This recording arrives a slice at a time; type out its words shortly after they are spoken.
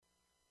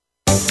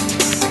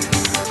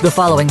The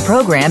following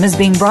program is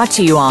being brought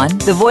to you on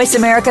the Voice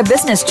America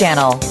Business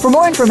Channel. For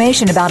more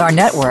information about our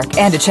network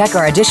and to check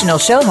our additional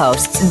show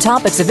hosts and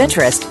topics of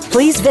interest,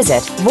 please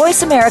visit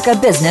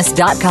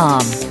voiceamericabusiness.com.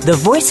 The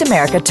Voice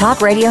America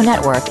Talk Radio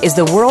Network is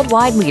the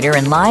worldwide leader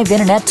in live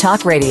Internet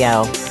talk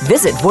radio.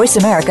 Visit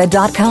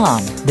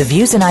voiceamerica.com. The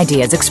views and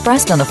ideas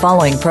expressed on the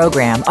following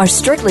program are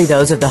strictly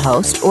those of the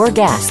host or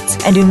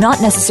guests and do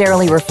not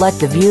necessarily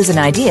reflect the views and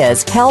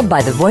ideas held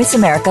by the Voice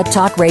America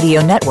Talk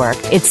Radio Network,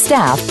 its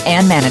staff,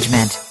 and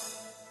management.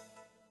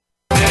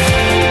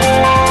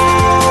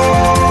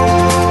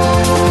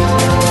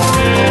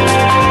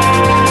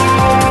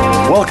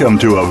 Welcome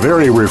to a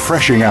very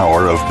refreshing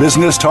hour of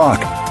business talk.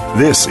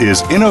 This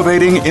is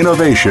Innovating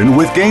Innovation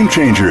with Game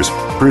Changers,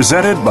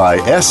 presented by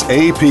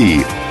SAP.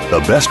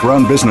 The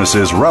best-run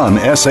businesses run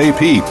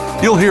SAP.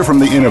 You'll hear from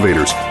the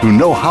innovators who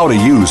know how to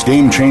use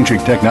game-changing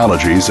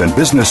technologies and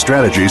business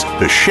strategies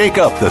to shake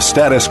up the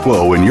status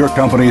quo in your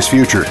company's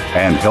future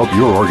and help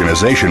your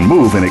organization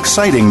move in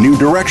exciting new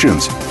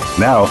directions.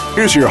 Now,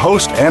 here's your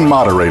host and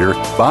moderator,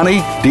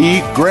 Bonnie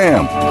D.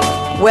 Graham.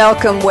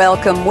 Welcome,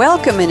 welcome,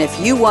 welcome. And if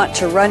you want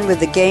to run with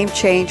the Game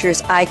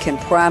Changers, I can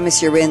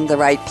promise you're in the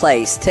right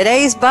place.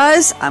 Today's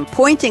buzz, I'm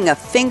pointing a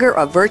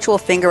virtual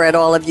finger at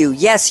all of you.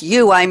 Yes,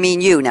 you, I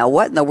mean you. Now,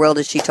 what in the world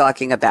is she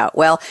talking about?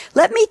 Well,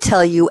 let me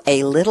tell you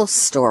a little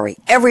story.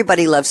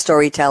 Everybody loves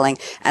storytelling,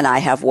 and I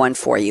have one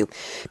for you.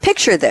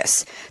 Picture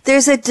this.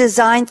 There's a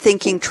design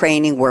thinking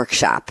training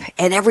workshop,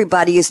 and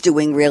everybody is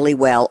doing really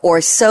well,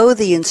 or so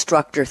the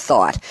instructor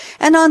thought.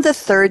 And on the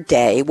third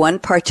day, one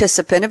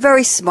participant, a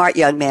very smart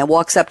young man,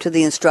 walks up to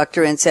the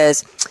instructor and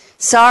says,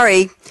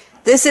 "Sorry,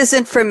 this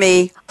isn't for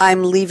me.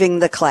 I'm leaving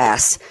the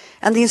class."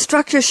 And the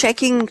instructor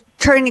shaking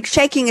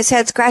his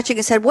head, scratching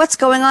his head, "What's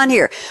going on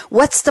here?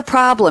 What's the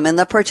problem?" And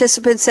the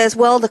participant says,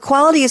 "Well, the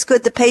quality is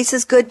good, the pace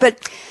is good, but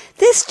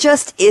this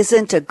just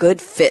isn't a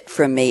good fit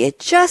for me. It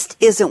just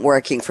isn't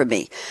working for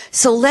me.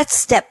 So let's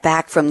step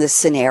back from this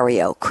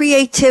scenario.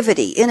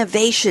 Creativity,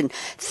 innovation,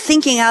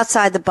 thinking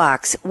outside the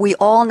box. We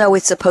all know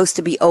it's supposed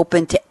to be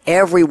open to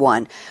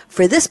everyone.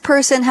 For this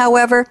person,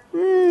 however,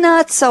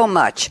 not so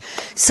much.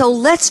 So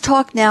let's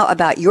talk now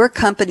about your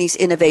company's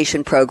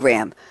innovation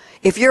program."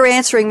 If you're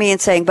answering me and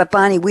saying, "But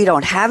Bonnie, we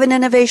don't have an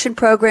innovation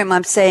program,"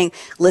 I'm saying,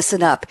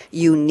 listen up.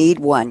 You need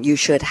one. You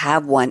should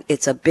have one.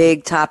 It's a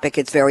big topic.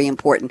 It's very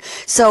important.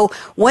 So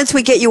once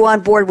we get you on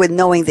board with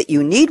knowing that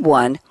you need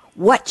one,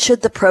 what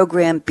should the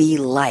program be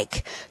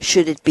like?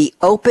 Should it be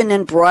open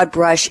and broad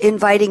brush,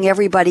 inviting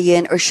everybody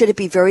in, or should it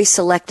be very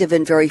selective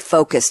and very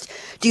focused?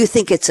 Do you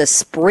think it's a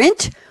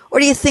sprint, or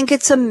do you think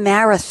it's a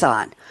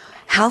marathon?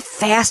 How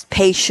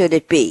fast-paced should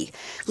it be?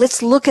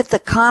 Let's look at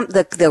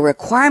the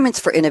requirements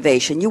for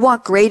innovation. You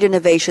want great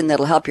innovation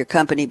that'll help your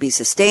company be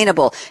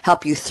sustainable,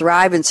 help you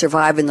thrive and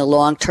survive in the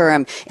long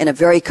term in a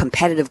very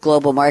competitive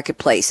global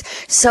marketplace.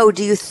 So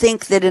do you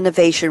think that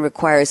innovation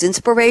requires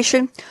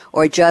inspiration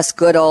or just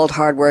good old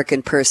hard work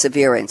and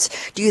perseverance?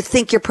 Do you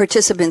think your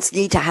participants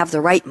need to have the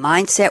right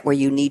mindset where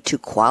you need to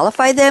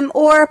qualify them,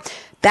 or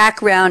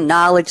background,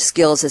 knowledge,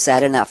 skills, is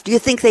that enough? Do you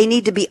think they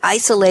need to be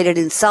isolated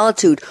in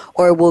solitude,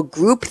 or will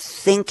group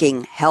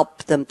thinking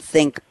help them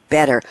think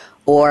better?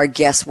 Or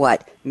guess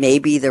what?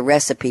 Maybe the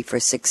recipe for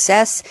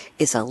success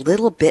is a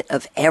little bit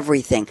of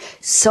everything.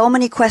 So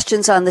many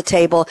questions on the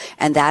table,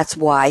 and that's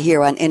why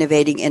here on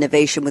Innovating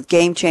Innovation with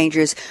Game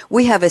Changers,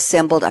 we have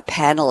assembled a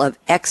panel of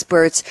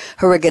experts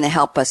who are going to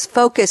help us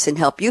focus and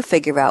help you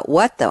figure out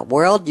what the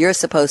world you're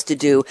supposed to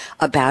do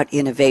about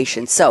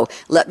innovation. So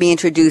let me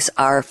introduce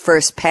our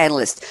first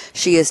panelist.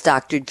 She is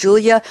Dr.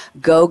 György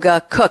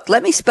Goga-Cooke.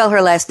 Let me spell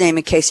her last name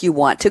in case you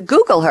want to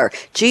Google her.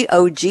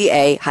 Goga-Cooke.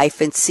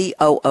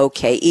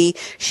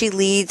 She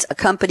leads a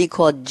company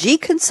called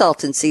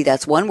Gconsultancy,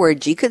 that's one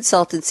word,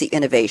 Gconsultancy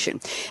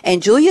Innovation.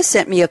 And Julia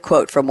sent me a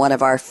quote from one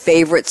of our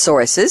favorite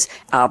sources,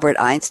 Albert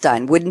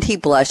Einstein. Wouldn't he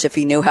blush if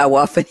he knew how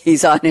often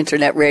he's on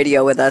internet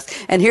radio with us?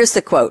 And here's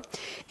the quote.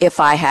 "If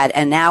I had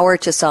an hour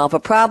to solve a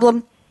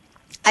problem,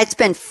 I'd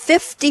spend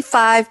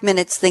 55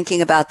 minutes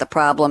thinking about the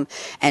problem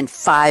and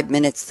 5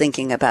 minutes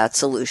thinking about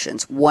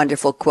solutions."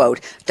 Wonderful quote.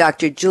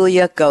 Dr.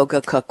 György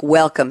Goga-Cooke,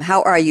 welcome.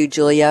 How are you,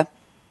 Julia?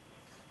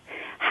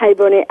 Hi,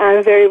 Bonnie.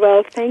 I'm very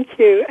well, thank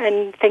you,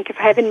 and thank you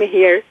for having me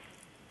here.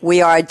 We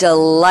are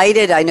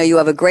delighted. I know you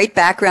have a great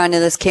background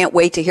in this. Can't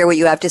wait to hear what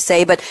you have to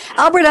say. But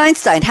Albert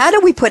Einstein, how do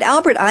we put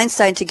Albert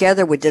Einstein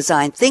together with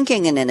design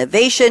thinking and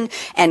innovation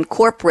and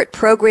corporate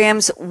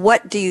programs?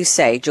 What do you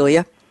say,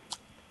 Julia?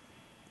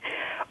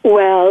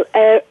 Well,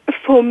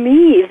 for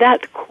me,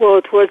 that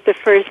quote was the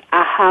first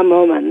aha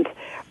moment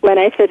when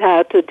I set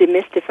out to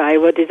demystify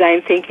what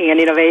design thinking and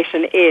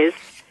innovation is.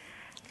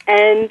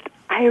 And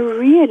I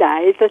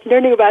realized that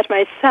learning about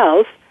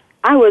myself,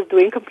 I was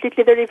doing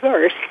completely the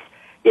reverse.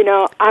 You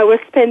know, I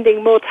was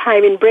spending more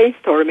time in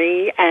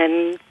brainstorming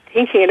and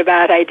thinking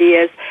about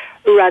ideas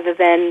rather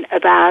than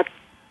about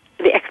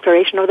the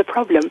exploration of the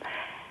problem.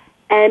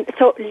 And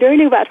so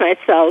learning about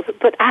myself,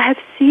 but I have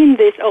seen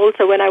this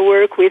also when I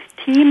work with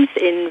teams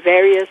in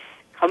various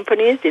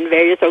companies, in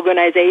various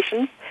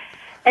organizations,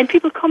 And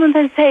people comment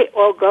and say,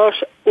 oh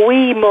gosh,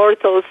 we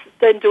mortals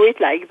don't do it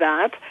like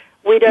that.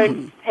 We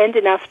don't spend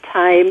enough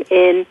time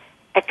in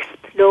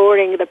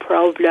exploring the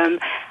problem,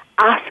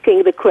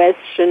 asking the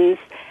questions.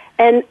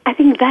 And I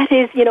think that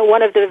is,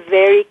 one of the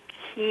very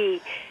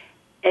key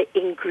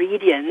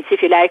ingredients,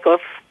 if you like, of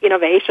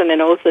innovation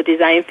and also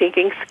design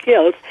thinking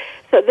skills.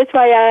 So that's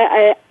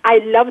why I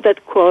love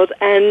that quote,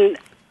 and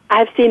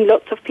I've seen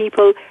lots of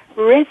people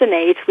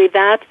resonate with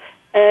that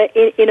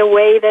in a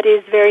way that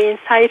is very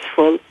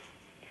insightful.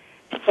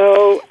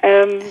 So,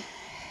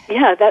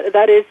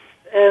 that is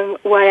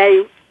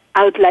why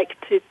I would like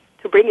to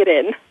bring it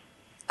in.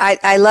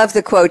 I love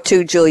the quote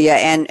too, Julia,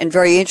 and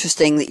very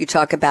interesting that you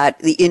talk about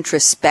the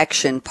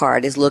introspection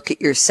part is look at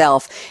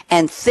yourself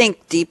and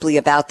think deeply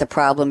about the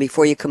problem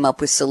before you come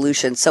up with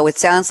solutions. So it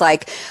sounds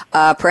like,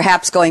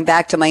 perhaps going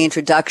back to my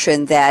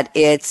introduction, that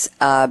it's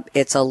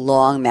a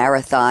long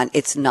marathon.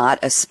 It's not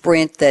a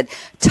sprint, that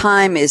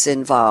time is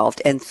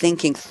involved and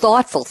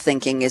thoughtful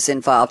thinking is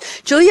involved.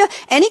 Julia,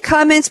 any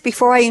comments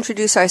before I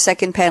introduce our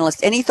second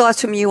panelist? Any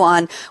thoughts from you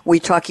on, we're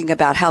talking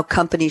about how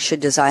companies should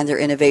design their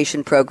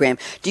innovation program.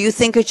 Do you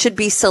think it should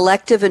be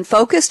selective and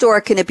focused, or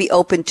can it be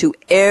open to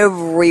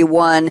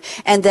everyone,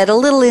 and that a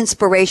little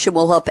inspiration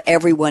will help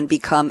everyone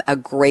become a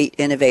great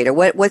innovator?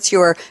 What's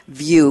your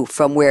view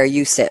from where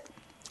you sit?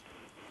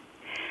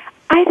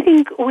 I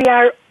think we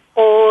are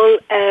all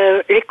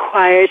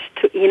required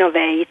to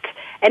innovate,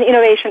 and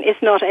innovation is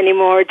not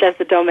anymore just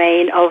the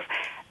domain of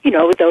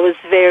those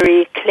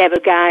very clever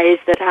guys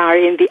that are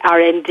in the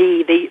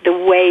R&D, the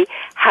way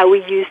how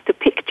we used to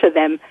picture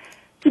them.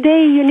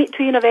 Today, you need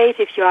to innovate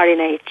if you are in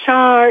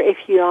HR,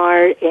 if you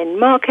are in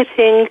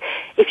marketing,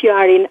 if you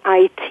are in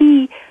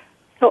IT.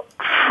 So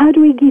how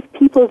do we give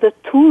people the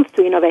tools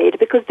to innovate?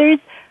 Because there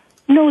is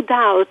no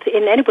doubt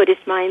in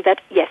anybody's mind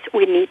that, yes,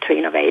 we need to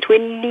innovate. We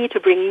need to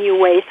bring new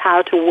ways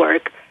how to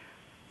work.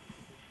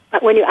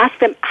 But when you ask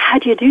them, how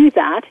do you do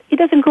that? It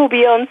doesn't go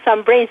beyond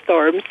some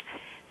brainstorms.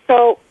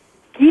 So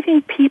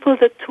giving people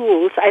the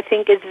tools, I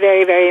think, is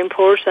very, very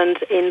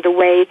important in the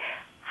way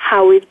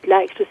how we'd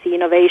like to see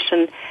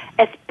innovation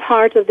as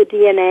part of the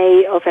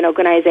DNA of an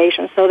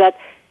organization, so that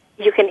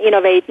you can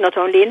innovate not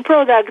only in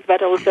products,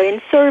 but also in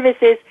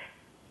services,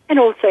 and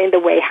also in the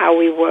way how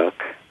we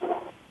work.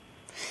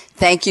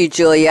 Thank you,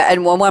 Julia.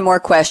 And one more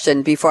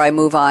question before I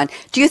move on.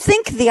 Do you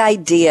think the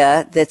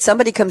idea that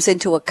somebody comes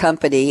into a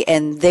company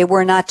and they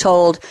were not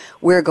told,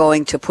 we're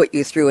going to put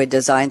you through a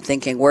design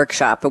thinking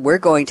workshop and we're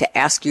going to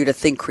ask you to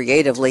think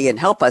creatively and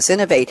help us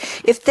innovate,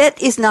 if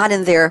that is not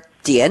in their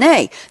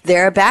DNA,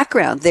 their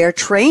background, their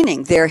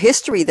training, their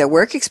history, their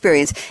work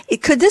experience,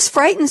 could this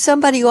frighten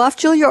somebody off,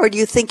 Julia? Or do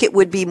you think it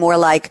would be more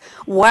like,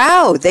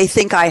 wow, they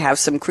think I have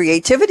some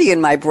creativity in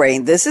my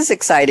brain. This is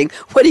exciting.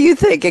 What do you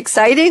think?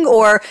 Exciting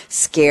or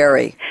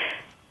scary?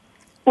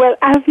 Well,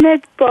 I've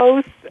met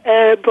both,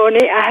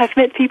 Bonnie. I have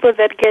met people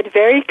that get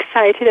very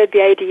excited at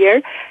the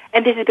idea,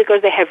 and this is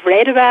because they have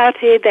read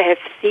about it. They have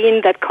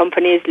seen that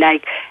companies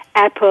like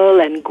Apple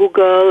and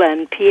Google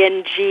and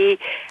P&G,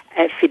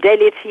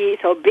 Fidelity,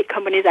 so big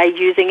companies are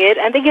using it,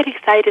 and they get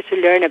excited to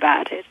learn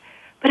about it.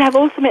 But I've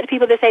also met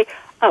people that say,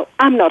 oh,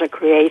 I'm not a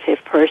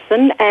creative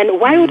person, and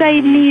why would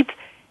I need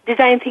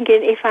design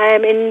thinking if I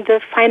am in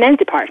the finance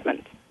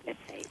department, let's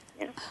say.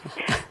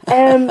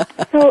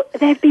 So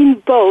there have been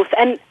both,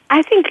 and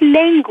I think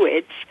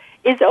language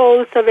is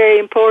also very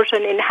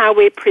important in how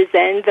we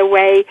present the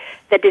way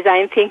that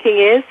design thinking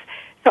is.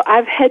 So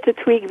I've had to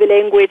tweak the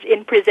language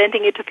in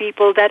presenting it to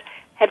people that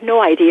have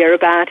no idea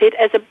about it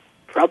as a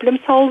problem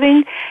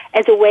solving,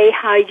 as a way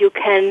how you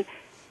can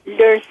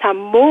learn some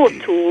more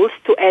tools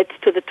to add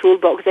to the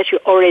toolbox that you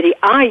already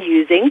are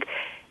using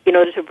in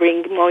order to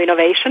bring more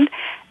innovation,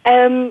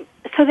 so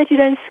that you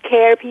don't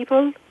scare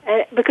people,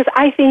 because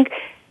I think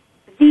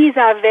these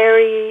are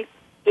very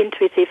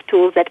intuitive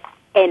tools that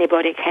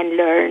anybody can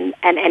learn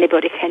and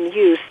anybody can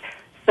use.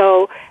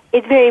 So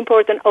it's very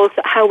important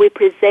also how we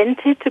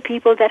present it to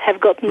people that have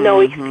got no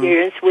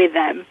experience with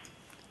them.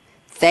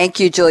 Thank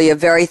you, Julia.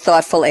 Very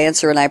thoughtful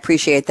answer, and I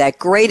appreciate that.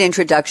 Great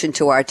introduction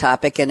to our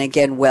topic, and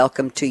again,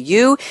 welcome to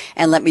you.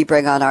 And let me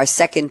bring on our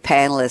second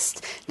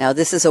panelist. Now,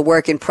 this is a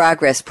work in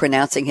progress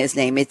pronouncing his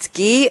name. It's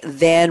György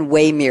van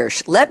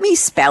Wijmeersch. Let me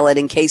spell it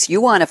in case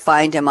you want to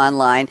find him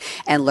online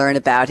and learn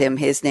about him.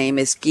 His name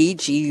is György,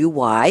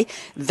 G-U-Y,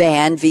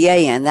 Van,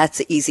 V-A-N. That's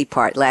the easy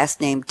part. Last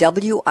name,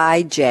 W-I-J-M-E-E-R-S-C-H.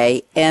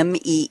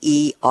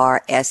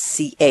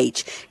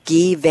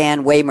 György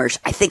van Wijmeersch.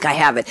 I think I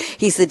have it.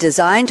 He's the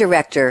design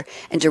director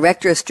and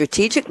director of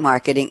strategic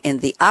marketing in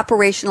the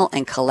operational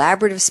and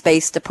collaborative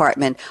space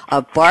department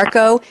of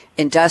Barco,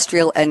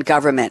 Industrial and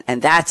Government.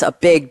 And that's a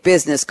big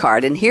business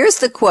card. And here's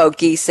the quote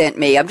György sent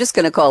me. I'm just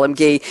going to call him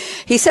György.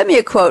 He sent me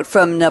a quote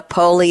from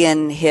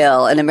Napoleon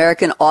Hill, an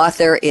American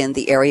author in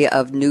the area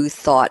of New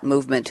Thought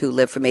movement who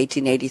lived from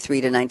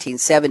 1883 to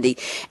 1970.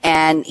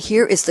 And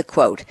here is the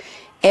quote.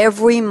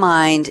 Every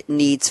mind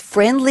needs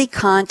friendly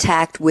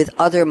contact with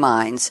other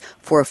minds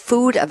for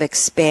food of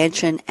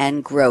expansion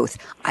and growth.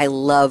 I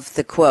love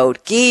the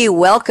quote. György,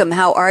 welcome.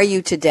 How are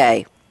you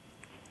today?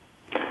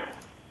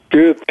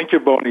 Good. Thank you,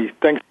 Bonnie.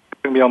 Thanks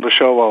having me on the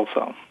show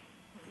also.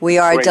 We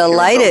are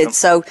delighted.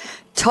 So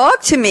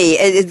talk to me.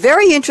 It's a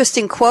very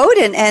interesting quote,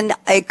 and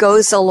it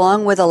goes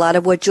along with a lot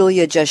of what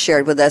Julia just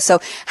shared with us. So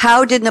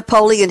how did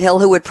Napoleon Hill,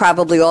 who would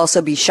probably also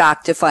be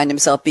shocked to find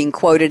himself being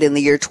quoted in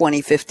the year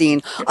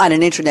 2015 on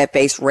an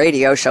internet-based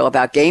radio show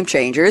about game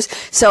changers,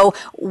 so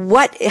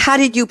how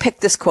did you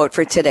pick this quote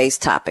for today's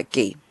topic,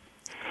 Guy?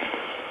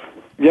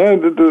 Yeah,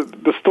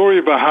 the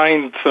story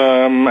behind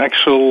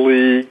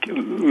actually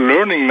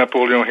learning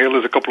Napoleon Hill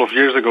is a couple of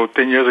years ago,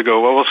 10 years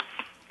ago. I was,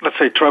 let's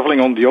say,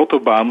 traveling on the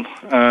Autobahn,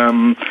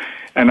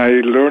 and I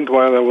learned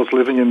while I was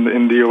living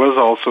in the US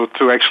also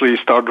to actually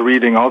start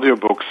reading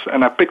audiobooks.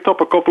 And I picked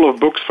up a couple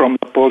of books from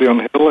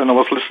Napoleon Hill, and I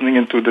was listening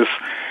into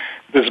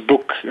this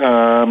book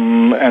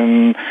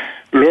and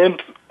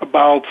learned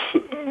about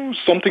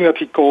something that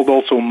he called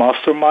also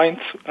mastermind,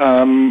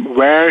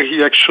 where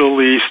he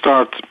actually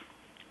started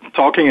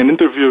talking and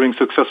interviewing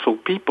successful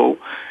people.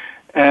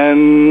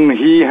 And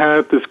he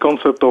had this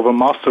concept of a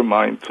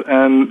mastermind,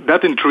 and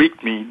that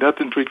intrigued me. That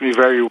intrigued me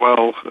very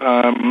well,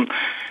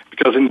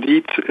 because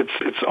indeed,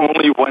 it's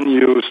only when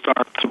you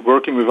start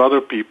working with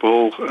other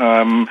people,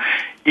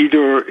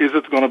 either is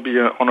it going to be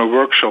on a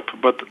workshop,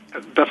 but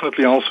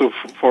definitely also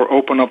for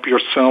open up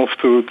yourself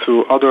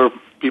to other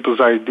people's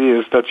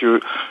ideas, that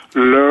you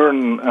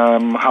learn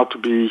how to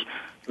be,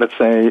 let's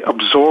say,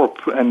 absorb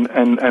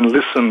and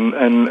listen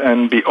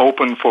and be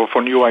open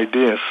for new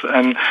ideas.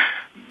 And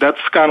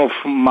that's kind of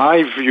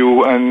my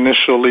view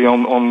initially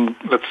on,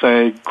 let's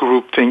say,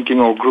 group thinking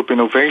or group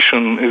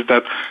innovation, is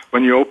that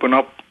when you open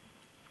up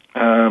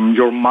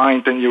your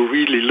mind and you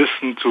really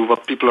listen to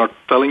what people are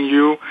telling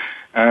you,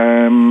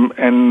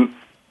 and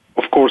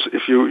of course,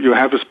 if you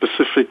have a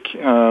specific,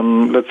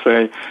 let's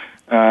say,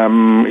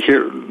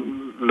 here,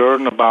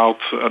 learn about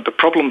the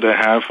problem they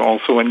have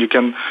also, and you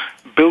can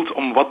build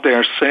on what they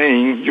are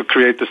saying, you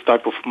create this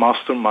type of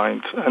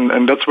mastermind.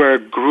 And that's where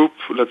group,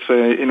 let's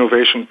say,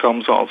 innovation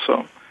comes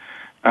also.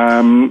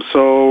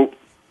 So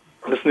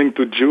listening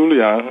to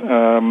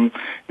Julia,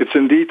 it's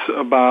indeed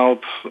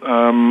about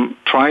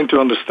trying to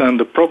understand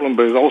the problem,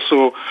 but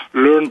also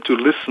learn to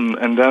listen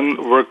and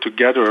then work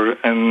together,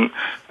 and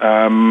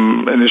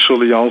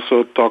initially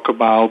also talk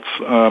about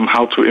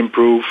how to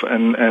improve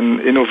and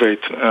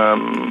innovate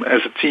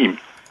as a team.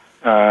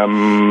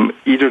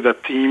 Either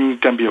that team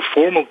can be a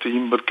formal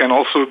team, but can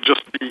also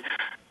just be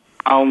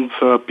around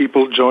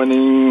people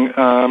joining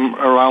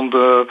around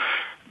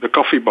the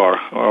coffee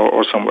bar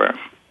or somewhere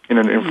in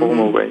an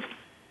informal way.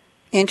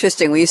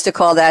 Interesting. We used to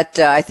call that,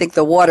 I think,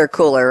 the water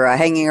cooler,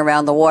 hanging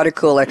around the water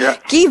cooler. Yeah.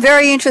 Guy,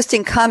 very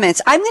interesting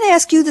comments. I'm going to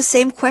ask you the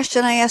same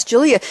question I asked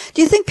Julia.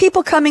 Do you think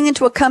people coming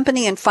into a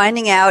company and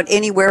finding out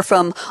anywhere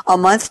from a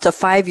month to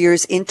 5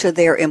 years into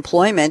their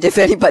employment, if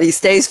anybody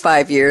stays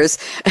 5 years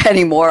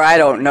anymore, I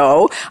don't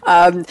know.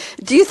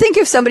 Do you think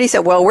if somebody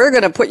said, well, we're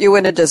going to put you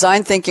in a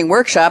design thinking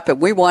workshop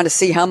and we want to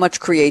see how much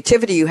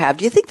creativity you have,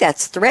 do you think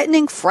that's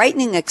threatening,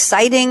 frightening,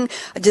 exciting?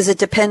 Does it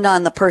depend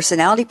on the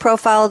personality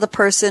profile of the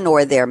person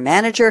or their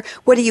manager?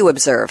 What do you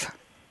observe?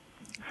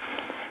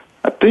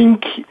 I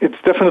think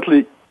it's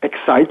definitely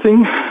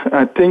exciting.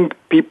 I think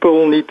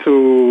people need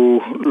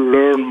to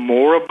learn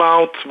more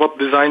about what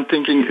design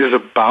thinking is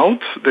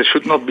about. They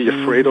should not be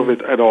afraid of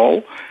it at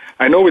all.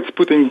 I know it's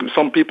putting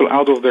some people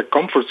out of their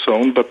comfort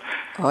zone, but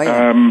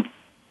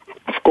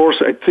of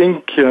course, I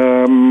think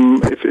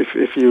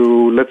if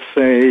you, let's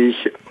say,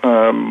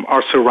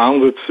 are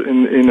surrounded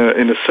in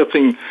a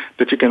setting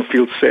that you can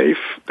feel safe,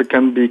 there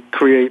can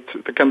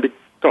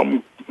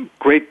become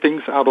great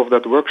things out of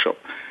that workshop.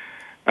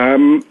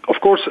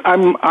 Of course,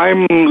 I'm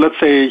let's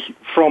say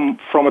from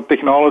a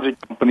technology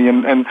company,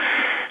 and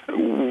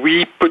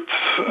we put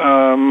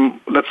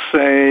let's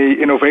say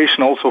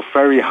innovation also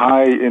very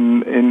high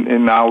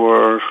in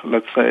our,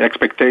 let's say,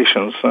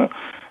 expectations.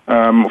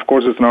 Of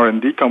course, it's an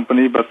R&D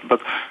company, but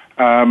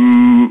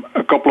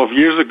a couple of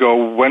years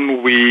ago,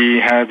 when we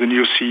had a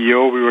new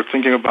CEO, we were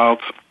thinking about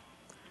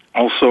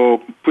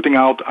also putting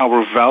out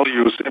our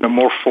values in a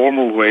more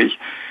formal way.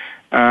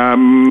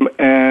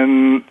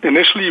 And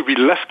initially we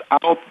left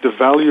out the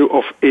value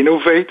of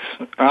innovate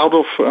out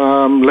of,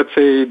 let's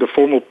say, the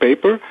formal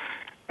paper,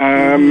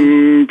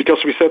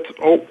 because we said,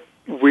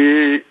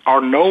 we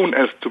are known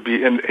as to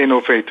be an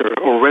innovator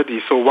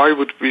already, so why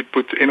would we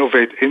put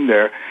innovate in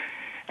there?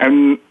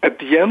 And at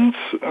the end,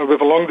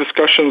 with long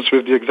discussions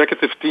with the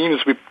executive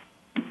teams,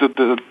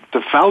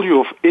 the value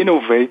of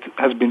innovate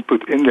has been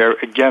put in there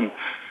again,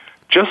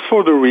 just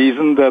for the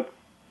reason that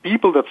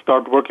people that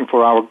start working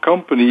for our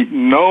company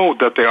know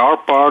that they are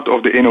part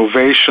of the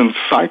innovation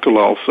cycle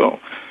also.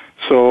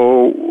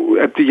 So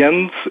at the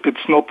end,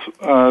 it's not,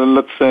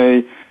 let's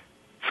say,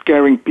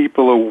 scaring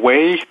people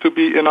away to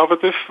be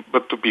innovative,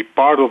 but to be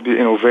part of the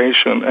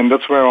innovation. And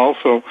that's where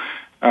also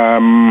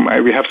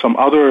we have some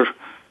other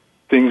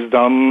things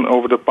done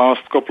over the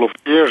past couple of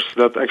years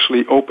that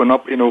actually open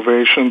up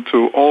innovation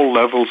to all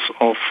levels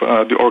of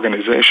the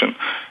organization,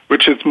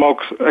 which is,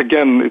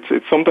 again,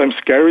 it's sometimes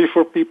scary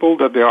for people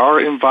that they are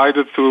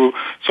invited to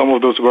some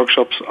of those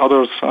workshops.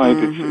 Other side,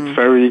 it's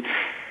very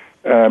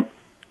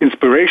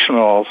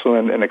inspirational also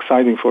and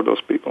exciting for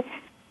those people.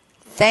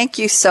 Thank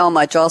you so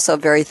much. Also, a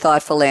very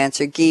thoughtful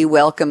answer. Guy,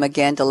 welcome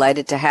again.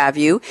 Delighted to have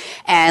you.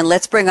 And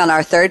let's bring on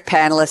our third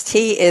panelist.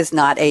 He is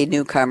not a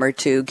newcomer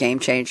to Game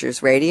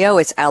Changers Radio.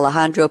 It's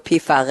Alejandro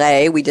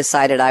Pifarre. We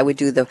decided I would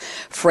do the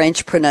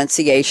French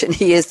pronunciation.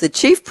 He is the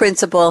chief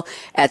principal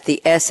at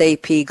the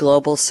SAP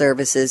Global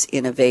Services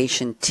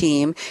Innovation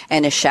Team.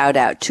 And a shout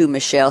out to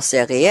Michel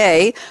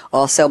Serrier,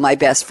 also my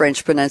best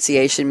French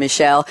pronunciation,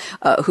 Michel,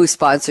 who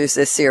sponsors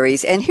this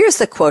series. And here's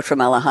the quote from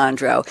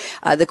Alejandro.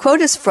 The quote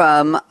is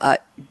from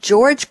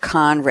György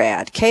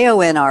Konrád,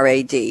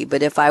 Konrad,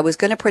 but if I was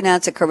going to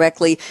pronounce it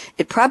correctly,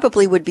 it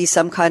probably would be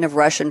some kind of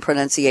Russian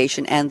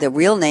pronunciation, and the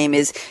real name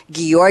is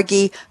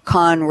György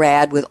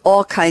Konrád with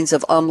all kinds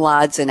of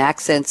umlauts and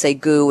accents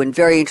aigu and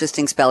very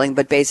interesting spelling,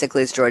 but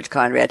basically it's György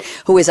Konrád,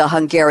 who is a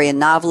Hungarian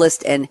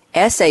novelist and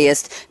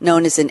essayist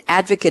known as an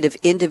advocate of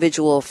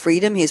individual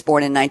freedom. He was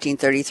born in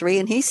 1933,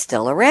 and he's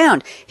still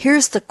around.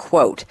 Here's the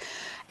quote.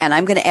 And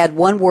I'm going to add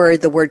one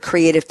word, the word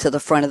creative, to the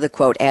front of the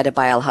quote added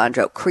by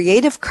Alejandro.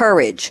 Creative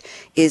courage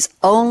is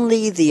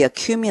only the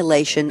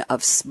accumulation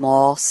of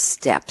small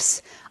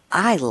steps.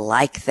 I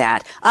like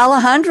that.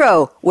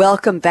 Alejandro,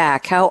 welcome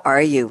back. How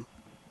are you?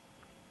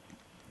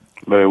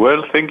 Very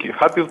well, thank you.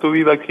 Happy to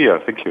be back here.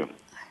 Thank you.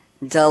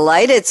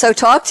 Delighted. So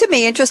talk to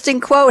me. Interesting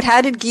quote.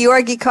 How did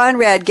György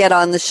Konrád get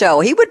on the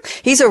show?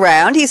 He's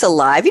around. He's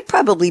alive. He'd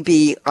probably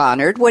be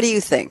honored. What do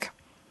you think?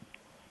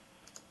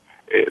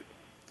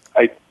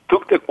 I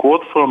took the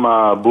quote from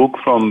a book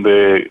from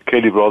the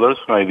Kelly brothers,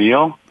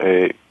 IDEO,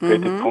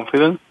 Creative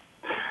Confidence.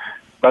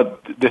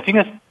 But the thing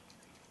is,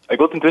 I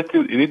got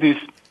interested in it is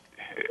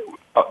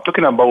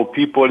talking about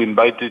people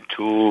invited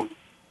to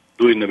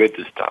do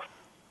innovative stuff.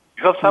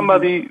 You have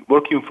somebody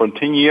working for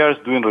 10 years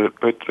doing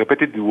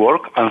repetitive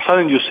work, and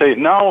suddenly you say,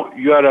 now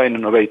you are an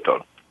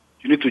innovator.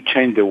 You need to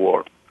change the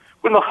world.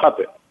 It will not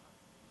happen.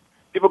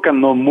 People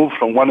cannot move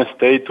from one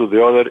state to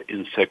the other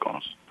in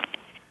seconds.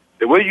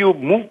 The way you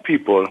move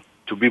people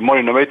to be more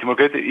innovative, more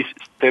creative, is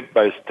step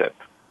by step.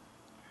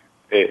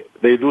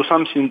 They do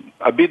something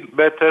a bit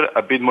better,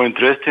 a bit more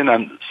interesting,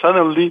 and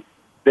suddenly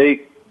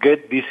they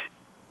get this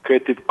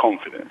creative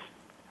confidence.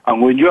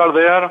 And when you are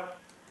there,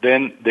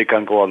 then they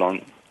can go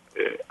along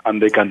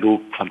and they can do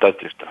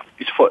fantastic stuff.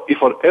 It's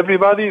for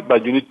everybody,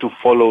 but you need to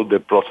follow the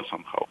process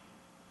somehow.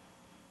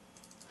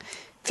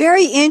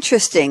 Very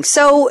interesting.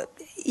 So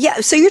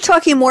you're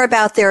talking more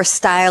about their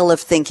style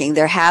of thinking,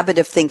 their habit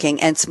of thinking,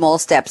 and small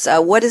steps.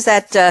 What is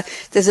that?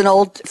 There's an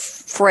old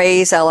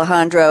phrase,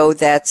 Alejandro,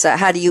 that's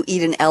how do you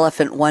eat an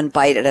elephant one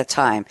bite at a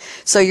time?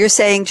 So you're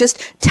saying just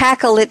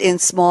tackle it in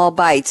small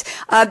bites.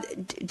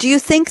 Do you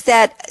think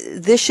that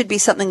this should be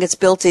something that's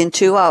built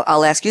into,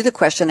 I'll ask you the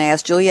question I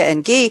asked Julia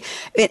and Guy,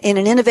 in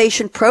an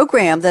innovation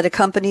program that a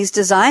company's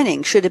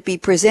designing? Should it be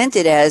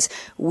presented as,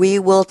 we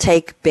will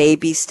take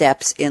baby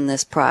steps in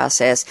this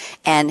process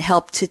and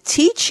help to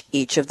teach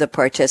each of the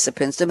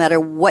participants, no matter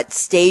what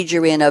stage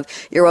you're in of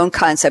your own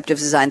concept of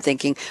design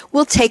thinking,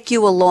 we'll take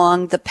you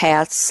along the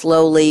path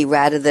slowly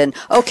rather than,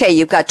 okay,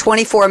 you've got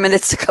 24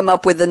 minutes to come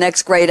up with the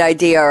next great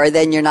idea or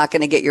then you're not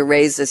going to get your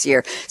raise this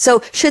year.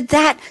 So should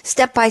that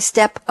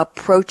step-by-step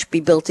approach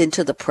be built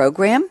into the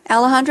program,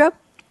 Alejandro?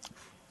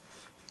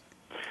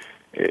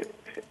 I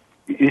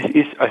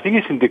think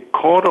it's in the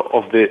core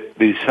of the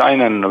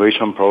design and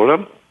innovation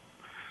program.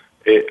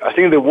 I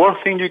think the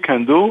worst thing you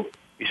can do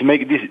is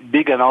make these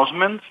big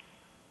announcements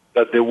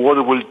that the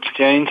world will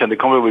change and the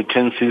company will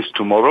change since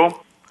tomorrow.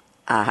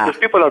 Because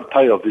people are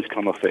tired of this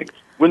kind of things.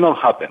 Will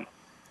not happen.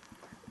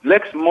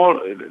 Let's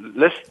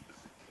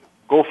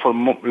go for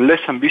less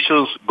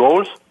ambitious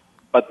goals,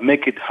 but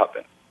make it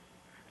happen.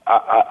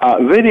 A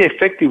very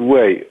effective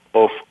way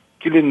of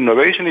killing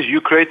innovation is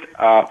you create,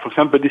 for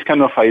example, this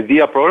kind of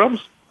idea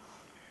programs.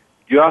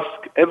 You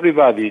ask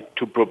everybody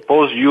to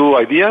propose you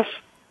ideas,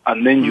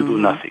 and then you do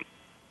nothing.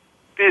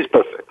 This is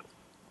perfect.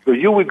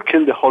 Because you will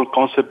kill the whole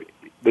concept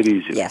very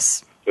easily.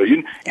 Yes. So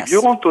if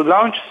you want to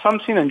launch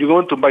something and you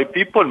want to buy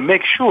people,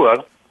 make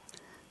sure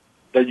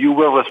that you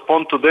will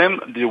respond to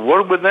them, you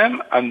work with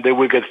them, and they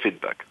will get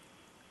feedback.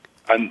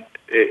 And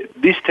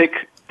this takes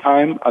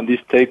time, and this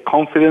takes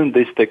confidence,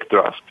 this takes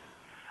trust.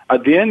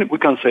 At the end, we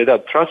can say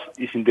that trust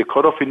is in the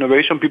core of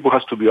innovation. People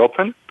have to be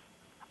open,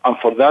 and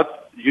for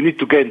that, you need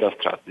to gain that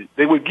trust.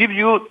 They will give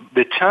you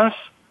the chance,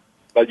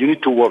 but you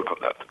need to work on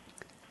that.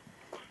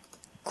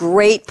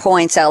 Great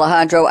points,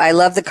 Alejandro. I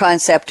love the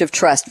concept of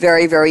trust.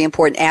 Very, very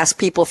important. Ask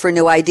people for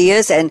new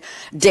ideas and,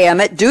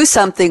 damn it, do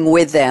something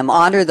with them.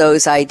 Honor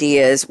those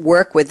ideas.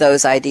 Work with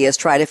those ideas.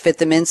 Try to fit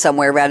them in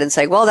somewhere rather than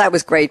say, well, that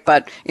was great,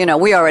 but,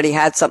 we already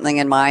had something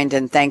in mind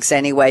and thanks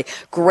anyway.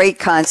 Great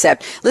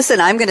concept. Listen,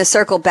 I'm going to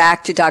circle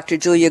back to Dr.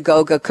 György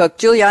Goga-Cooke.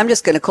 Julia, I'm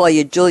just going to call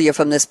you Julia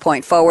from this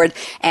point forward,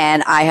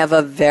 and I have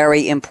a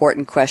very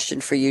important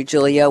question for you,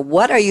 Julia.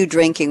 What are you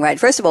drinking right?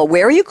 First of all,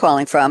 where are you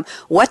calling from?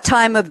 What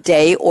time of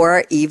day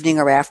or evening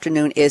or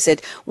afternoon is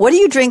it? What are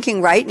you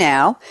drinking right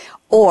now?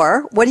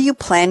 Or what are you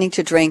planning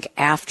to drink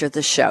after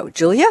the show?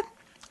 Julia?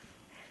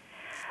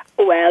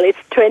 Well, it's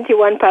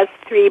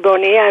 3:21,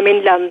 Bonnie. I'm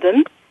in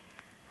London.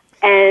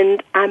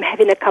 and I'm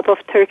having a cup of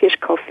Turkish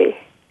coffee.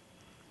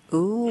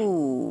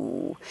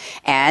 Ooh.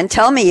 And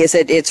tell me,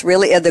 it's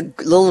really, are the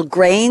little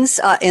grains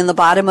in the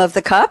bottom of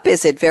the cup?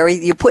 Is it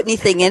you put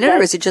anything in it,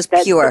 or is it just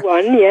pure? That's the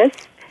one, yes.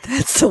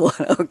 That's the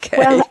one, okay.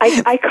 Well,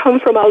 I come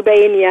from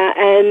Albania,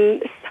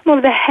 and some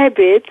of the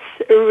habits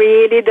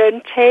really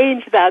don't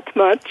change that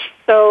much.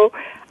 So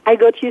I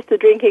got used to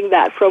drinking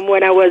that from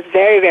when I was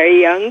very, very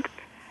young,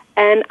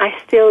 and I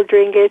still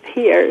drink it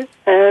here.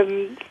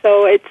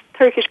 So it's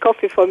Turkish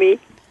coffee for me.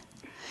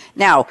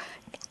 Now,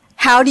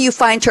 how do you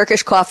find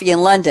Turkish coffee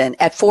in London?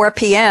 At 4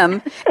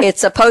 p.m.,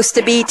 it's supposed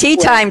to be tea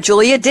time,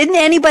 Julia. Didn't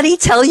anybody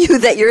tell you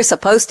that you're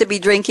supposed to be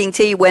drinking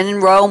tea when in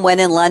Rome, when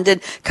in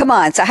London? Come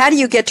on. So how do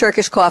you get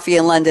Turkish coffee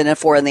in London at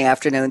 4 in the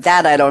afternoon?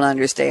 That I don't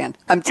understand.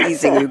 I'm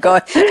teasing you. Go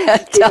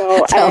ahead.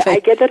 I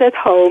get it at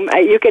home.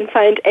 You can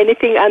find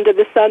anything under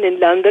the sun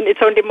in London.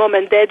 It's only Mom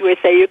and Dad will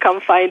say you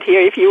can't find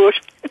here if you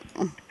wish.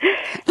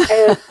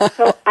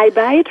 So I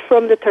buy it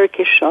from the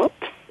Turkish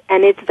shops,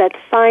 and it's that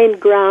fine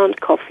ground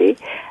coffee.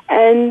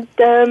 And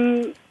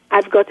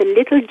I've got a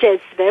little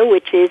jezve,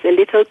 which is a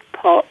little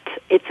pot.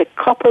 It's a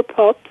copper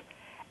pot,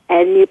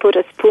 and you put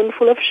a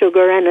spoonful of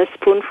sugar and a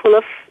spoonful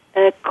of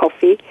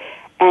coffee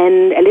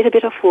and a little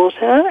bit of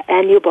water,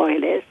 and you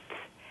boil it.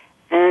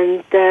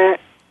 And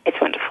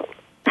it's wonderful.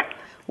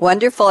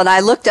 Wonderful. And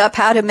I looked up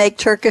how to make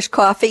Turkish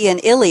coffee,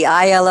 and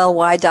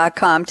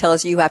ILLY.com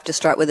tells you have to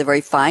start with a very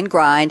fine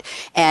grind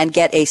and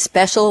get a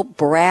special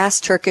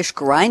brass Turkish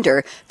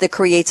grinder that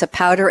creates a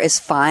powder as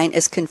fine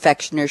as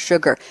confectioner's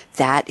sugar.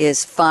 That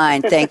is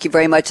fine. Thank you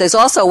very much. There's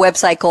also a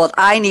website called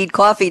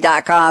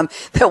INeedCoffee.com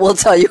that will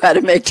tell you how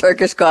to make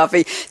Turkish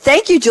coffee.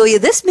 Thank you, Julia.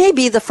 This may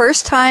be the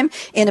first time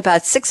in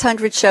about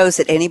 600 shows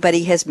that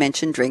anybody has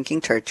mentioned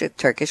drinking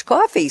Turkish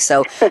coffee.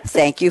 So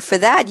thank you for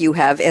that. You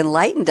have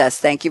enlightened us.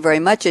 Thank you very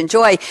much.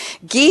 Enjoy.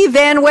 Guy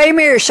van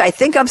Wijmeersch, I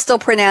think I'm still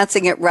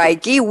pronouncing it right.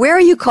 Guy, where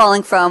are you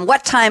calling from?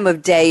 What time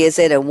of day is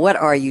it, and what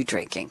are you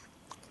drinking?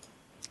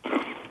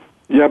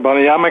 Yeah,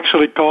 Bonnie, I'm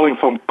actually calling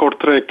from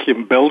Kortrijk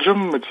in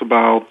Belgium. It's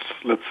about,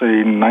 let's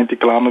say, 90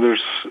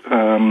 kilometers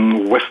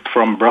west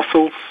from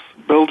Brussels,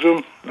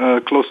 Belgium,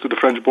 close to the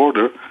French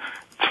border.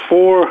 It's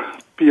 4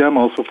 p.m.,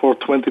 also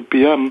 4:20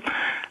 p.m.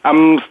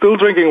 I'm still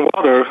drinking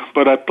water,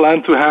 but I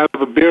plan to have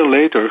a beer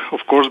later.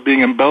 Of course,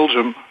 being in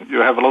Belgium, you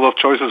have a lot of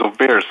choices of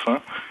beers.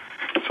 Huh?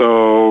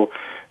 So,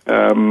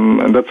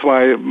 and that's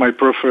why my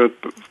preferred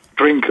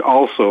drink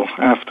also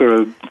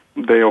after a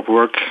day of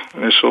work,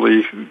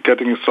 initially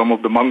getting some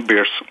of the monk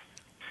beers.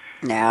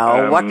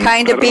 Now, what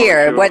kind of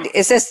beer? What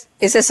is this?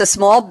 Is this a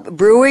small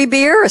brewery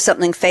beer or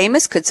something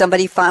famous? Could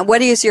somebody find?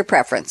 What is your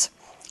preference?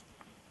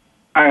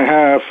 I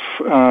have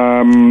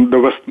the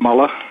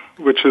Westmalle,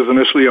 which is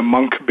initially a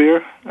monk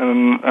beer,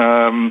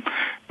 and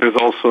there's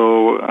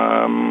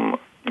also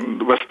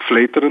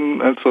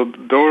Westvleteren, and so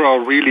those are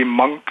really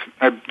monk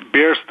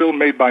beers still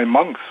made by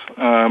monks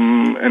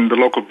in the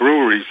local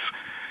breweries,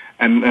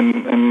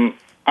 and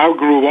I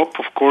grew up,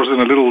 of course, in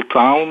a little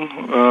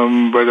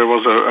town where there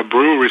was a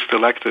brewery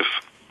still active.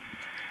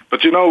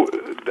 But you know,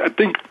 I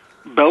think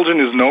Belgium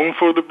is known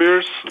for the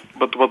beers,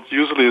 but what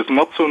usually is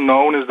not so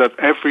known is that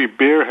every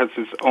beer has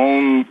its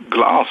own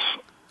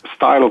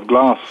style of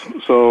glass.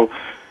 So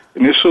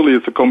initially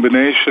it's a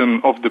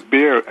combination of the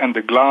beer and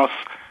the glass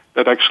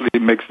that actually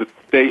makes the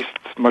taste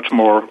much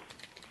more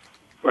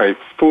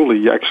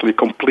fully actually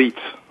complete.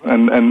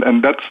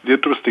 And that's the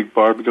interesting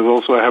part, because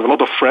also I have a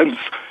lot of friends,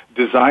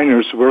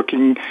 designers,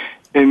 working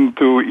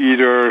into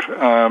either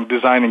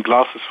designing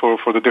glasses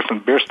for the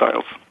different beer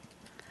styles.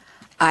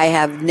 I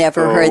have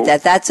never heard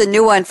that. That's a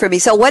new one for me.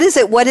 So what is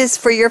it? What is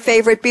for your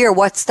favorite beer?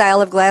 What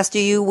style of glass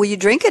will you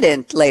drink it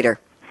in later?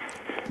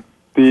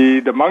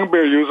 The monk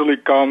beer usually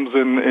comes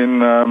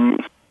in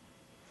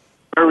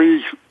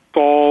very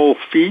tall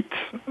feet,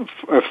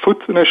 a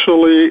foot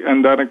initially,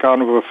 and then a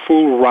kind of a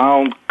full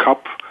round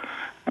cup.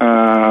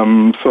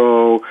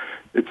 So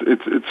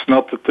it's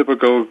not the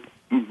typical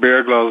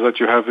beer glass that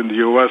you have in the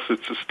U.S.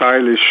 It's a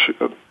stylish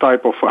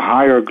type of a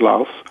higher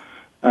glass.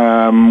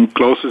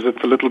 Closes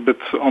it a little bit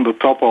on the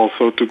top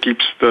also to keep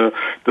the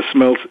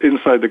smells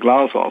inside the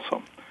glass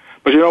also.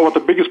 But you know what the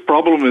biggest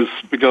problem is,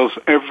 because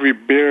every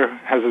beer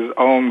has its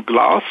own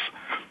glass,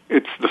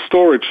 it's the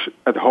storage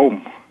at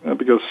home.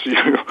 Because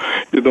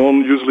you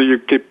don't usually you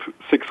keep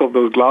 6 of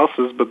those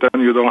glasses, but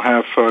then you don't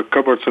have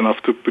cupboards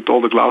enough to put all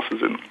the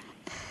glasses in.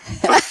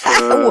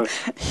 But,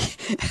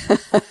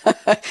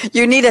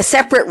 you need a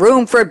separate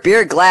room for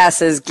beer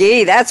glasses,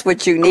 Guy. That's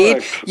what you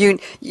need.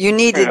 Correct. You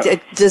need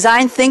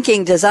design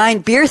thinking, design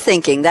beer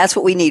thinking. That's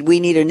what we need. We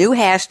need a new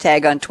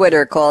hashtag on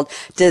Twitter called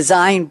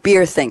design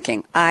beer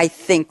thinking. I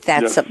think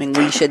that's something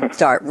we should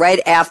start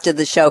right after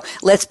the show.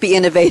 Let's be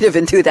innovative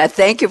and do that.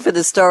 Thank you for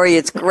the story.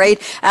 It's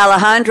great.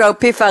 Alejandro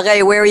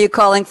Pifarre, where are you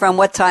calling from?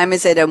 What time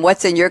is it? And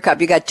what's in your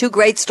cup? You got 2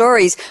 great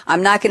stories.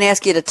 I'm not going to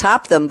ask you to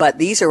top them, but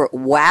these are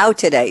wow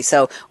today.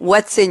 So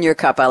what's in your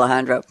cup,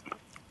 Alejandro?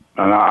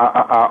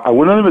 I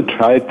wouldn't even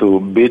try to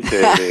beat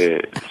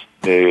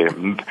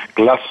the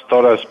glass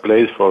storage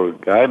place for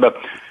Guy, but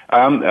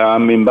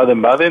I'm in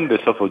Baden-Baden, the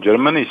south of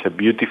Germany. It's a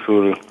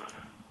beautiful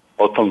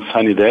autumn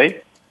sunny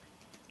day.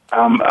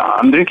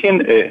 I'm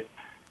drinking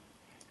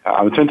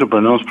I'm trying to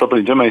pronounce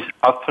properly German, it's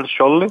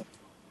Apfelschorle,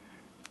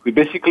 which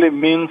basically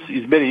means,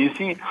 it's very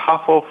easy,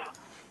 half of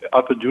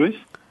apple juice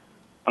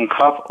and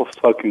half of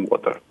sparkling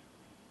water.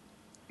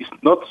 It's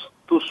not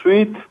too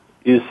sweet,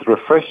 it's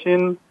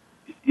refreshing,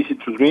 it's easy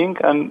to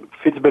drink, and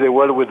fits very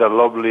well with a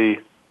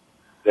lovely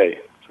day.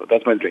 So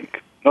that's my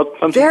drink. Not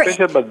something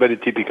special, but very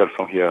typical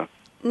from here.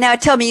 Now,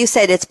 tell me, you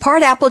said it's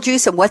part apple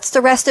juice, and what's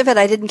the rest of it?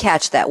 I didn't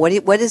catch that.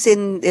 What is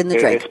in the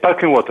drink?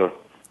 Sparkling water.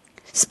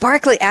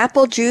 Sparkling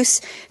apple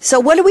juice. So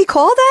what do we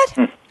call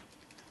that?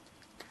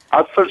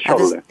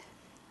 Apfelschorle.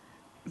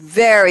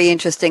 Very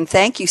interesting.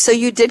 Thank you. So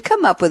you did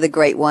come up with a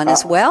great one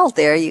as well.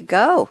 There you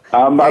go.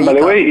 By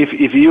the way,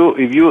 if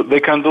you they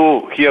can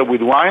do here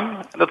with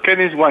wine. That case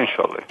is Wijmeersch.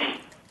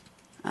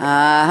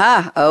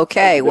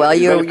 Okay. Well,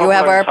 you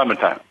have our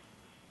summertime.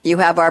 You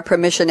have our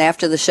permission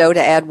after the show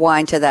to add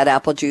wine to that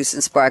apple juice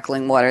and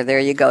sparkling water. There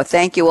you go.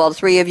 Thank you, all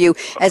three of you.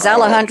 As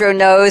Alejandro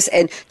knows,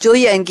 and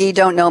Julia and Guy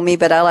don't know me,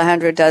 but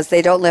Alejandro does,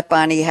 they don't let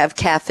Bonnie have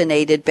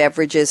caffeinated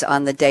beverages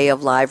on the day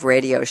of live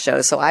radio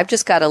shows. So I've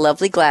just got a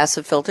lovely glass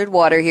of filtered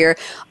water here.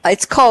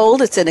 It's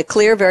cold. It's in a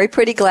clear, very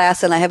pretty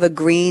glass, and I have a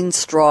green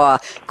straw.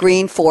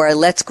 Green for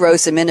Let's Grow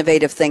Some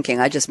Innovative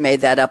Thinking. I just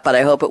made that up, but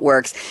I hope it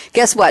works.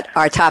 Guess what?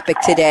 Our topic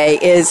today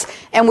is,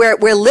 and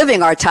we're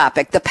living our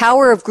topic, the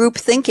power of group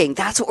thinking.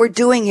 That's what we're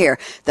doing here.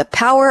 The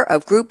power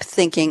of group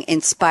thinking,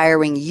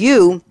 inspiring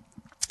you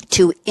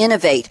to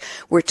innovate.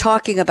 We're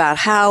talking about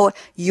how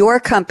your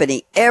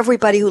company,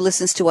 everybody who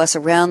listens to us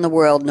around the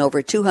world in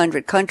over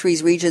 200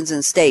 countries, regions,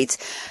 and states,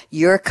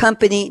 your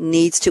company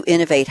needs to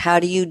innovate. How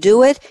do you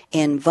do it?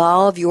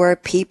 Involve your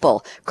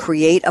people.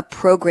 Create a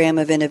program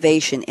of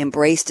innovation.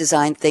 Embrace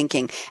design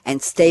thinking.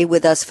 And stay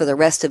with us for the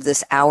rest of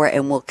this hour,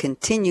 and we'll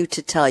continue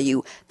to tell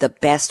you the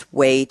best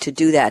way to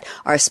do that.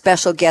 Our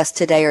special guests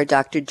today are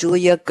Dr.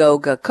 Julia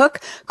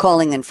Goga-Cooke,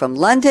 calling in from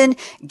London,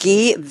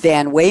 Guy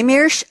van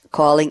Wijmeersch,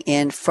 calling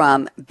in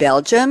from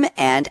Belgium,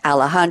 and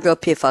Alejandro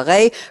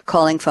Pifarre,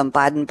 calling from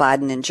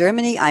Baden-Baden in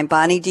Germany. I'm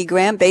Bonnie D.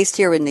 Graham, based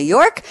here in New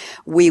York.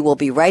 We will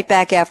be right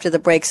back after the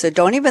break, so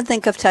don't even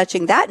think of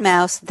touching that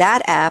mouse,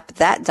 that app,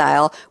 that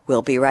dial.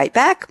 We'll be right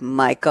back.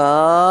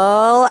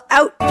 Michael,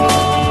 out.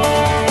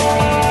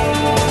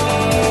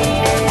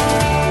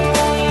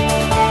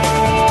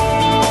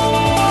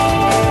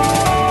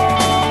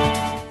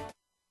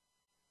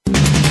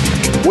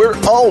 We're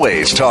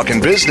always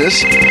talking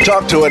business.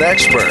 Talk to an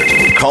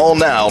expert. Call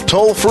now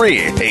toll free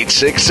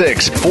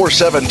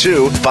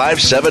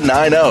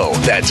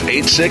 866-472-5790. That's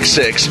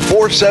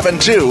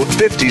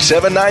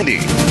 866-472-5790.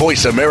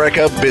 Voice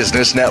America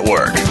Business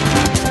Network.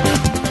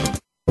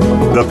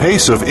 The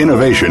pace of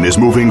innovation is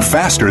moving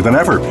faster than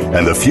ever,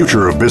 and the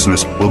future of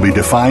business will be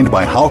defined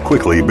by how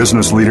quickly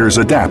business leaders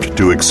adapt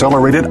to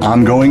accelerated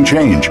ongoing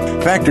change.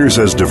 Factors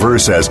as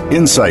diverse as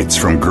insights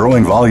from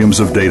growing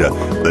volumes of data,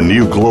 the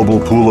new global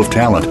pool of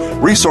talent,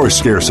 resource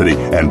scarcity,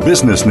 and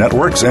business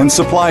networks and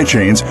supply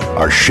chains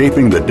are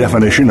shaping the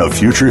definition of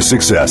future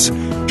success.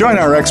 Join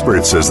our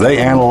experts as they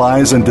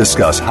analyze and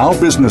discuss how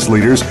business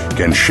leaders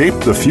can shape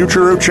the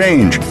future of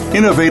change.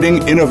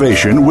 Innovating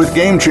Innovation with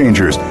Game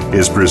Changers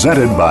is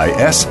presented by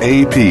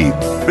SAP.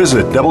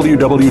 Visit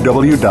www.sap.com.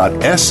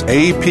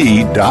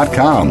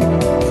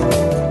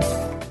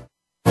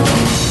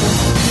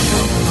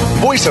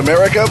 Voice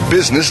America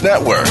Business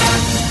Network.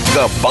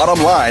 The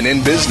bottom line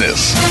in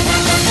business.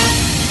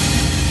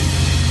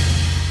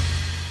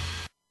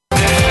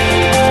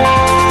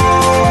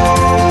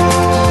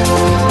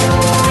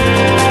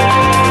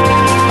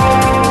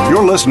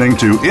 You're listening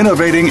to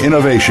Innovating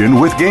Innovation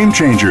with Game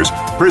Changers,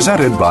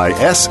 presented by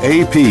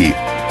SAP.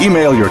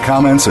 Email your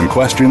comments and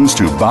questions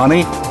to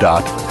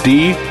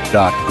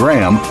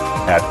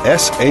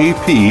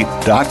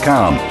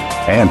bonnie.d.graham@sap.com.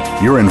 And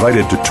you're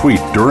invited to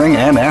tweet during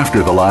and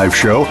after the live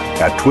show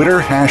at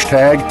Twitter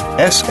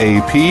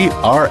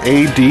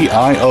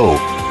 #SAPRADIO.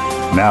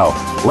 Now,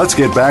 let's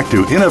get back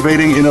to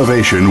Innovating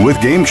Innovation with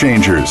Game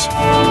Changers.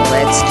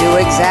 Let's do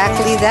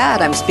exactly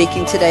that. I'm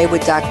speaking today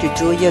with Dr.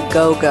 Julia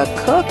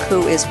Goga-Cooke,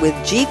 who is with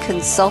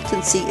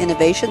Gconsultancy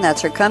Innovation.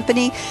 That's her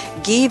company.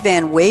 Guy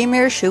van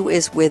Wijmeersch, who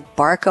is with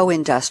Barco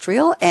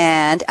Industrial,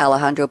 and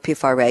Alejandro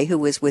Pifarre,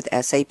 who is with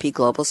SAP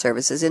Global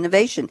Services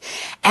Innovation.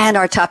 And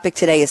our topic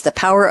today is the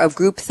power of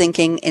group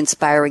thinking,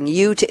 inspiring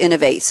you to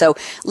innovate. So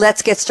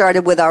let's get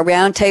started with our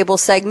roundtable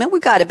segment.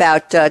 We've got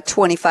about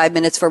 25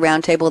 minutes for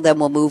roundtable, then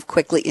we'll move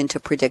quickly into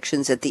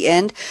predictions at the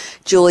end.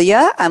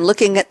 Julia, I'm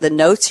looking at the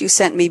notes you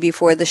sent me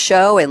before the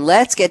show, and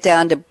let's get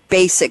down to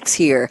basics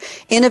here.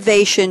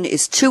 Innovation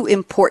is too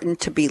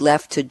important to be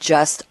left to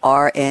just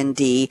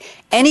R&D.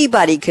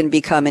 Anybody can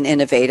become an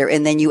innovator,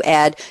 and then you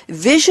add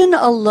vision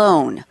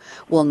alone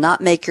will not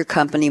make your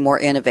company more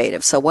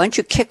innovative. So why don't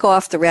you kick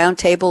off the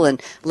roundtable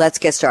and let's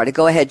get started.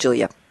 Go ahead,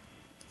 Julia.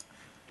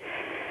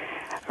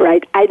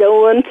 Right. I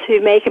don't want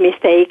to make a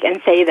mistake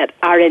and say that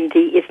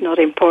R&D is not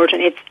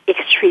important. It's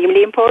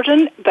extremely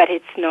important, but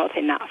it's not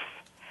enough.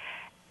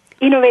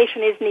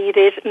 innovation is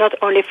needed not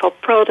only for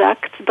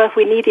products, but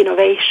we need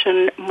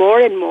innovation more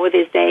and more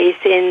these days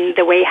in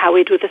the way how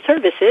we do the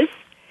services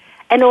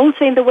and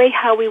also in the way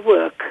how we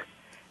work.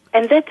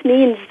 And that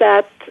means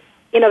that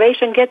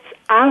innovation gets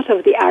out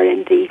of the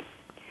R&D.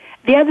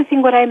 The other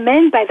thing what I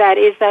meant by that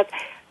is that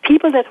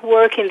people that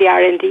work in the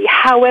R&D,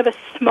 however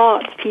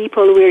smart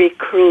people we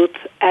recruit,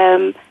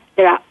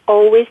 there are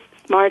always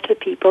smarter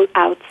people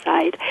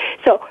outside.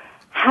 So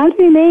how do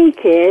we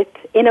make it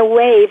in a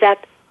way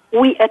that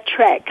we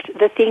attract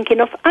the thinking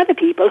of other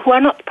people who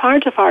are not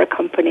part of our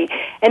company?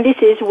 And this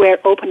is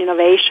where open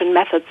innovation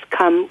methods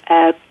come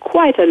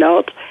quite a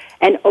lot,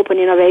 and open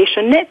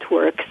innovation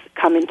networks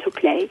come into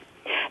play.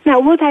 Now,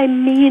 what I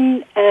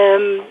mean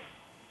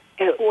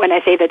when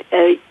I say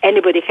that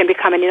anybody can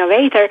become an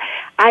innovator,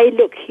 I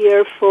look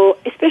here for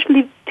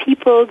especially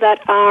people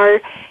that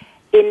are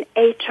in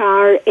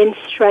HR, in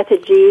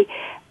strategy,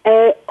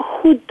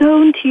 who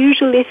don't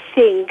usually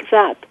think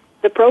that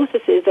the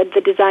processes that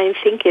the design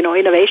thinking or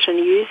innovation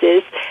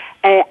uses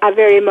are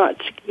very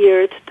much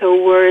geared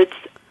towards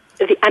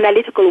the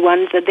analytical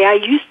ones that they are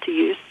used to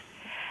use.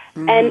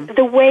 Mm-hmm. And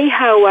the way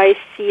how I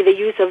see the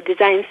use of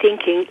design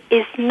thinking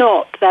is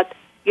not that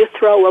you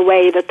throw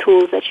away the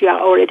tools that you are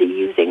already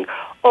using,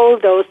 all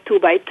those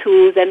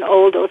 2x2s and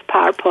all those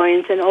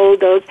PowerPoints and all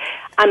those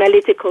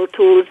analytical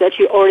tools that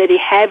you already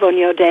have on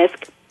your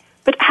desk.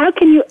 But how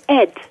can you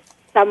add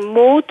some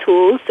more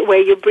tools where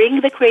you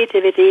bring the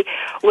creativity,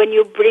 when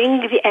you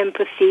bring the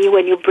empathy,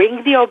 when you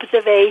bring the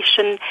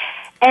observation,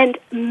 and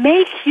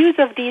make use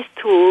of these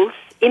tools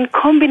in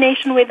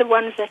combination with the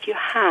ones that you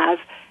have.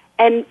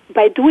 And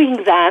by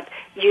doing that,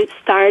 you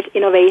start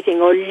innovating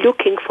or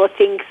looking for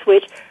things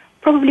which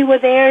probably were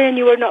there and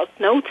you were not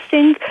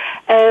noticing.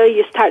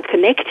 You start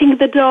connecting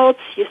the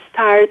dots. You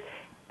start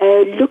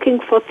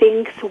looking for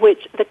things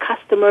which the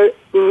customer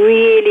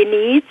really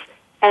needs,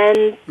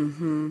 and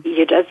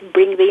you just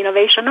bring the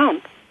innovation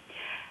on.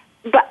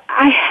 But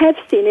I have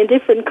seen in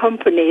different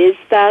companies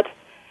that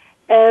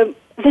the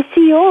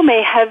CEO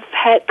may have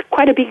had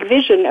quite a big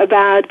vision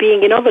about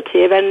being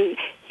innovative and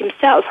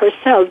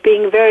herself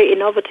being a very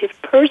innovative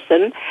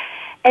person,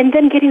 and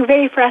then getting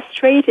very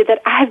frustrated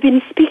that I have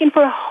been speaking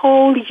for a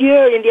whole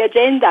year in the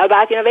agenda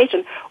about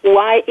innovation.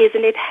 Why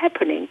isn't it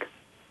happening?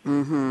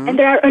 Mm-hmm. And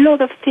there are a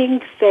lot of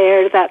things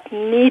there that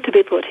need to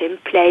be put in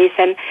place.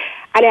 And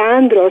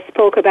Alejandro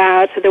spoke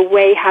about the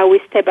way how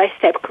we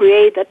step-by-step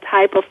create that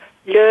type of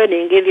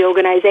learning in the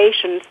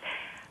organizations.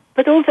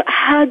 But also,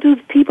 how do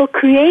people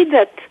create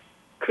that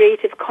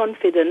creative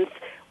confidence,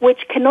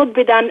 which cannot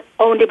be done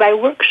only by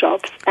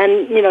workshops?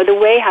 And, the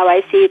way how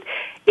I see it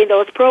in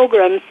those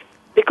programs,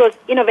 because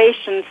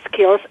innovation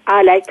skills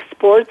are like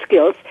sports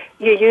skills.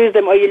 You use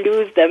them or you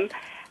lose them.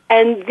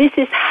 And this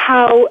is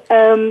how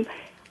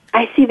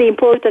I see the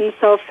importance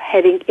of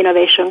having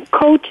innovation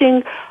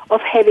coaching,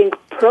 of having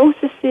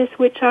processes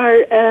which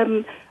are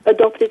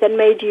adopted and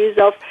made use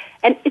of.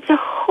 And it's a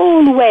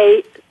whole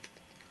way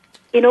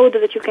in order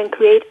that you can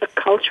create a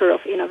culture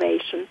of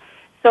innovation.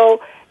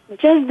 So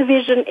just the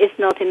vision is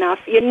not enough.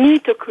 You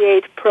need to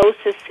create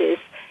processes.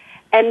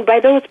 And by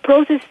those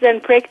processes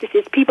and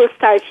practices, people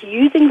start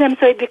using them,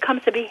 so it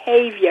becomes a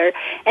behavior.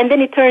 And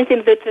then it turns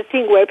into the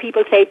thing where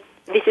people say,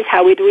 this is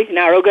how we do it in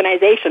our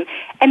organization.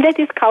 And that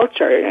is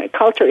culture.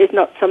 Culture is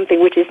not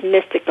something which is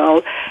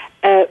mystical.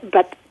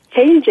 But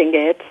changing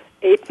it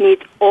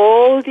needs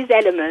all these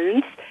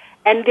elements.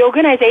 And the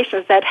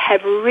organizations that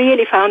have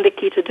really found the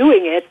key to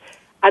doing it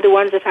are the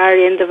ones that are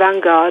in the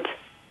vanguard.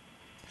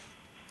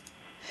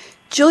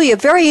 Julia,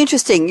 very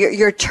interesting.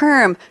 Your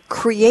term,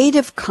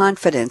 creative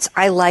confidence.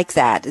 I like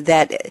that.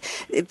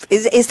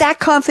 Is that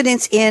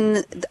confidence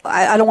in,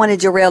 I don't want to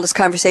derail this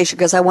conversation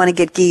because I want to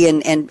get Guy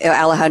and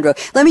Alejandro.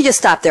 Let me just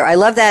stop there. I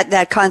love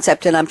that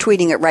concept, and I'm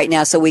tweeting it right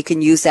now so we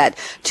can use that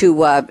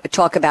to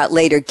talk about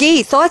later.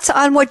 Guy, thoughts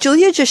on what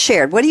Julia just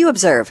shared? What do you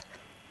observe?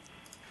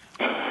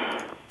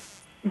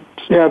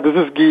 Yeah, this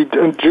is Guy.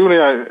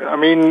 Julia, I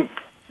mean,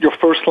 your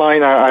first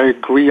line, I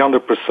agree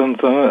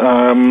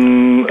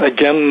 100%.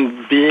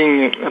 Again,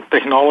 being a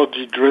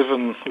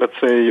technology-driven, let's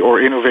say,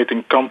 or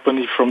innovating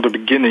company from the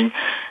beginning,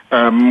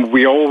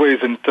 we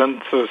always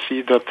intend to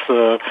see that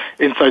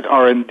inside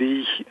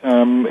R&D,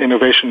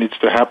 innovation needs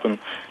to happen.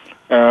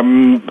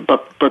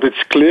 But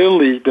it's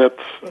clearly that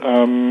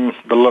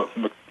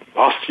the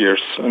last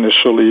years,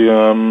 initially,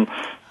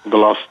 the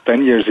last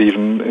 10 years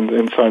even,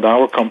 inside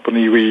our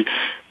company, we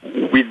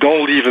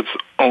don't leave it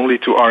only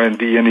to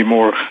R&D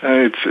anymore.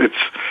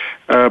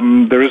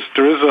 There is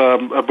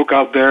a book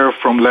out there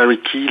from Larry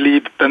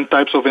Keeley, 10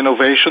 Types of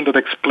Innovation, that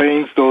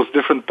explains those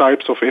different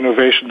types of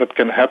innovation that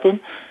can happen.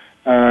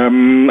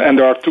 And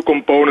there are two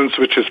components,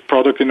 which is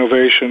product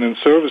innovation and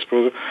service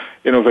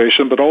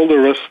innovation, but all the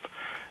rest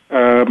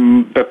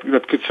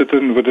that could sit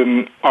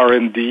within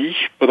R&D,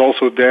 but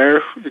also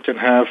there you can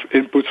have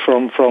input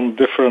from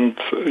different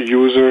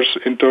users,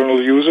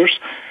 internal users.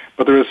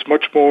 But there is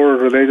much more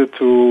related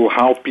to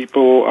how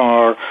people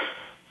are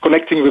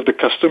connecting with the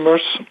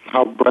customers,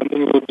 how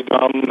branding will be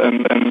done,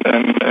 and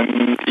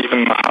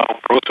even how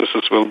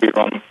processes will be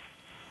run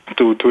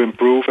to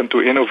improve and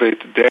to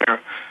innovate there.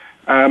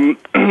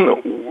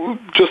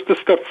 Just a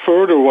step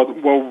further,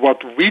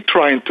 what we're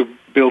trying to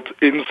build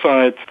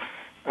inside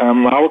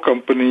our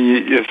company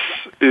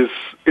is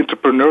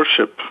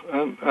entrepreneurship,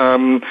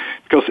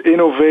 because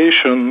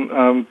innovation,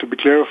 to be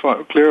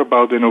clear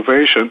about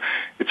innovation,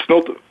 it's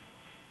not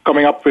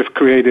coming up with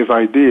creative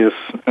ideas,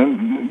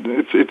 and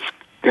it's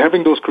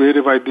having those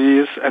creative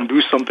ideas and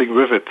do something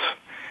with it,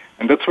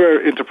 and that's where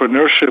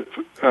entrepreneurship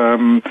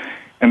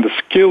and the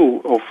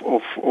skill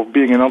of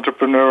being an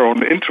entrepreneur or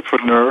an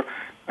entrepreneur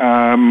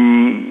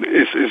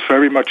is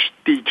very much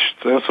taught,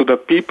 so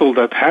that people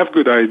that have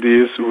good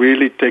ideas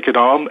really take it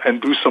on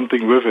and do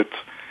something with it.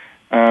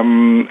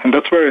 And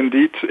that's where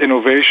indeed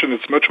innovation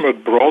is much more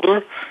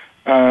broader,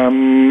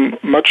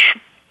 much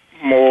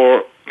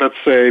more, let's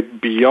say,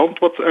 beyond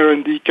what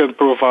R&D can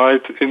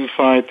provide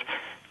inside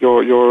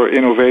your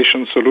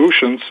innovation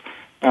solutions,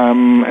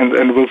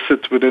 and will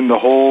sit within the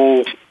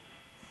whole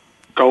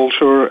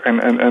culture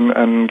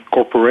and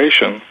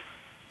corporation.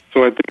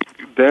 So I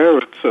think there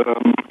it's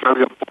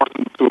very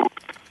important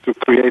to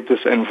create this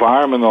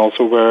environment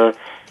also where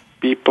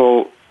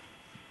people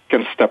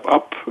can step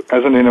up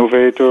as an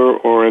innovator,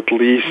 or at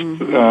least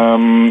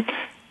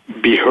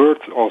be heard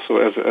also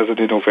as an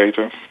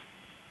innovator.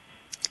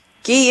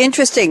 Guy,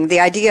 interesting. The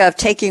idea of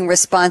taking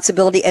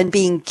responsibility and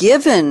being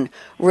given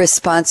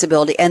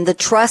responsibility and the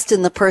trust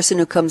in the person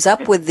who comes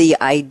up with the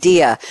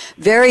idea.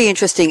 Very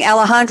interesting.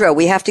 Alejandro,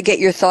 we have to get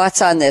your thoughts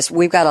on this.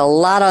 We've got a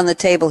lot on the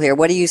table here.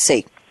 What do you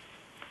see?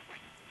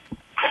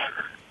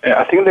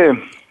 I think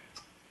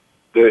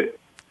the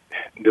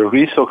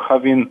risk of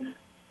having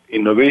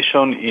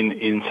innovation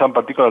in some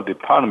particular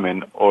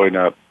department or in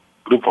a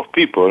group of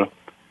people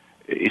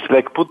is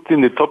like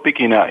putting the topic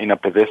in a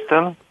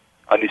pedestal,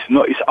 and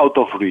it's out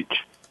of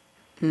reach.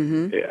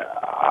 Mm-hmm.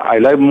 I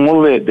like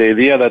more the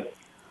idea that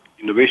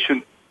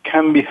innovation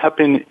can be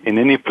happening in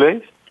any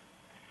place,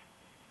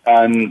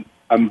 and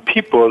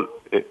people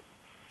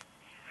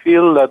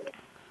feel that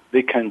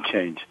they can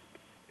change.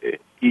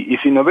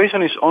 If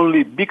innovation is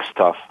only big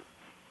stuff,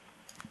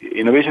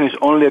 innovation is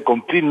only a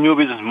complete new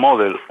business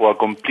model or a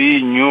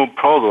complete new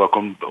product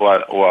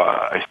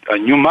or a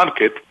new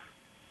market,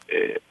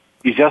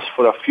 it's just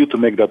for a few to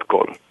make that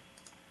call.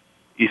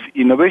 If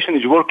innovation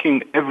is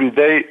working every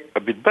day a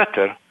bit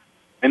better,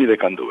 anybody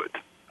can do it.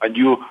 And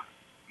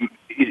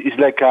it's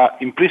like an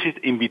implicit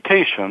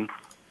invitation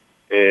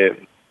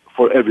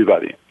for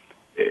everybody.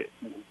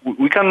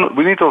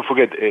 We need to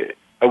forget,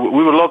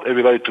 we would love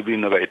everybody to be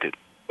innovative,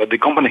 but the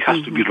company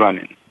has to be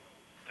running.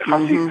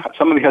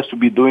 Somebody has to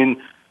be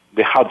doing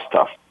the hard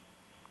stuff,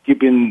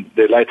 keeping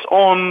the lights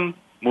on,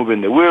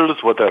 moving the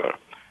wheels, whatever.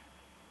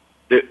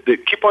 The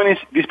key point is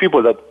these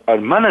people that are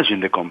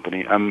managing the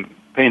company and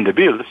paying the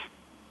bills,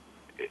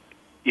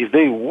 if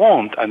they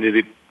want and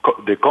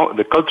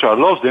the culture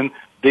allows them,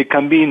 they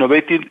can be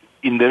innovative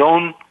in their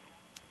own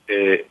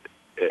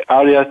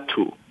area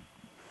too.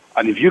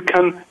 And if you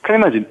can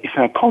imagine, if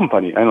in a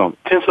company,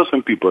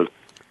 10,000 people,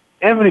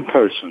 every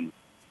person,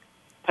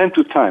 time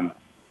to time,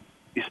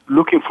 is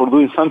looking for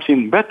doing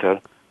something better,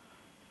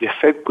 the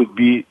effect could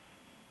be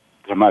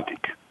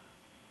dramatic.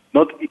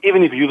 Not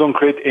even if you don't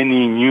create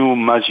any new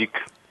magic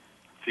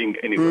thing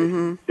anyway.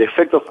 Mm-hmm. The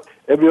effect of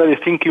everybody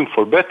thinking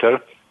for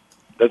better,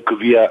 that could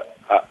be a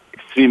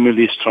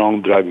extremely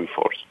strong driving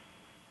force.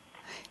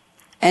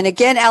 And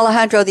again,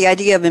 Alejandro, the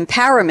idea of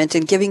empowerment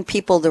and giving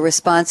people the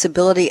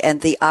responsibility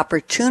and the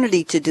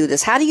opportunity to do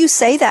this. How do you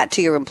say that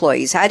to your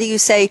employees? How do you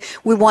say,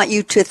 we want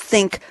you to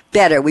think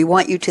better? We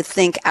want you to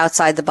think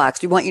outside the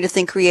box. We want you to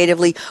think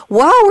creatively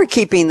while we're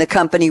keeping the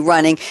company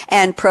running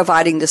and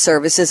providing the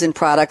services and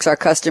products our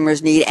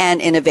customers need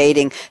and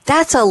innovating.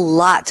 That's a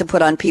lot to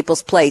put on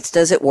people's plates.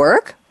 Does it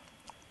work?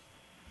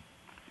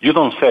 You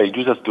don't say,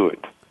 you just do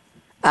it.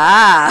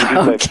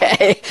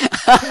 Okay.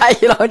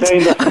 You don't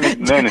saying doesn't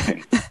mean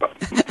anything.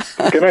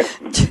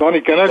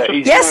 Donnie, can I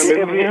just yes.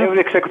 Every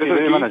executive,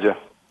 every manager.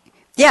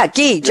 Yeah,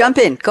 Guy, jump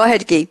in. Go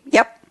ahead, Guy.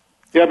 Yep.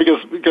 Yeah,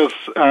 because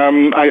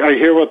I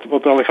hear what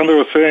Alejandro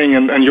was saying,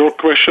 and your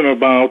question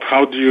about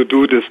how do you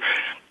do this.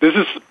 This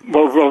is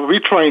what we're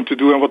trying to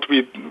do, and what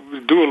we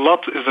do a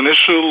lot is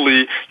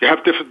initially you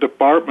have different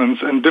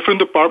departments, and different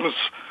departments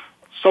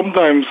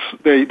sometimes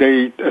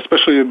they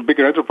especially in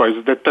bigger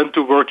enterprises, they tend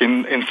to work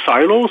in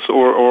silos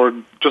or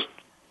just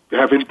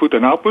have input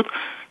and output.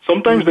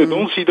 Sometimes they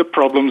don't see the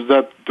problems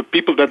that the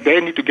people that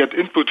they need to get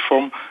input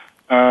from,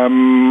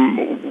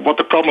 what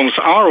the problems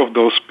are of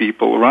those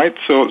people, right?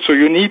 So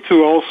you need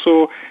to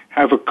also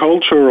have a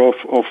culture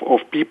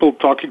of people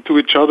talking to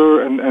each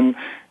other and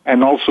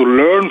also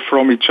learn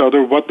from each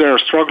other what they're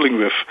struggling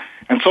with.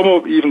 And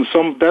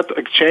that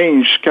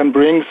exchange can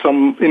bring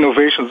some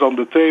innovations on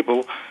the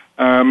table.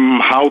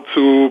 How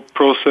to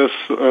process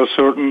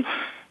certain,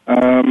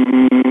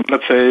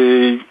 let's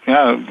say,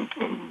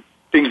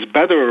 things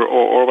better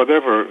or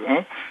whatever.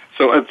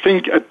 So I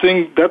think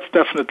that's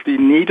definitely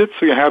needed.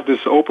 So you have this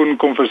open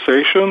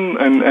conversation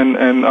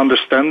and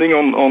understanding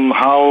on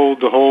how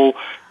the whole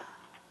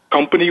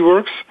company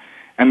works.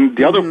 And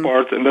the other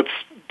part, and that's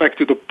back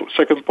to the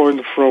second point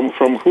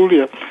from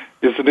Julia,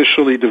 is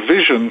initially the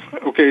vision.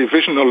 Okay,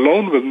 vision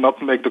alone will not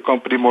make the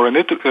company more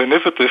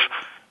innovative,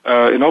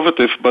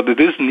 but it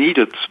is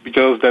needed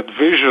because that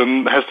vision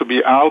has to be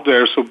out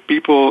there so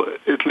people,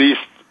 at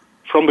least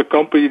from the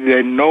company,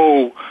 they know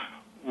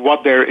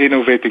what they're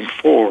innovating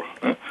for.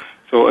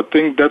 So I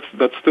think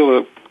that's still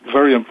a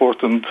very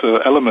important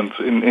element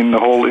in the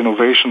whole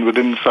innovation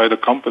within inside a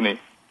company.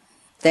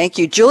 Thank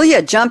you. Julia,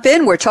 jump in.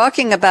 We're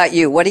talking about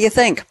you. What do you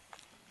think?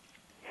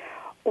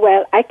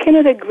 Well, I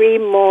cannot agree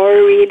more,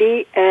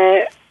 really.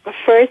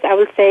 First, I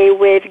will say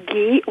with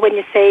Guy, when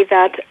you say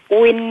that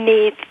we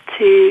need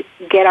to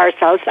get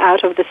ourselves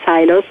out of the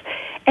silos,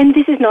 and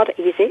this is not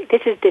easy,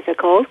 this is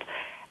difficult.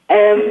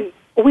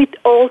 We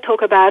all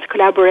talk about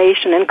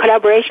collaboration, and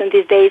collaboration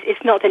these days is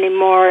not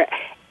anymore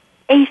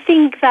a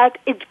thing that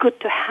it's good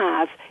to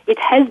have. It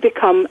has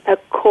become a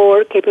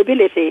core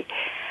capability.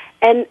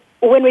 And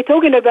when we're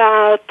talking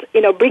about,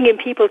 bringing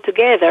people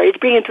together, it's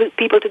bringing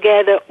people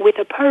together with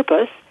a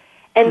purpose.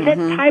 And that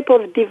type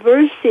of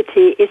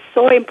diversity is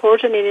so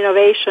important in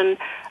innovation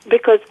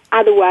because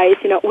otherwise,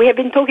 we have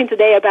been talking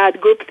today about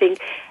groupthink.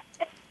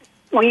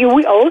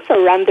 We also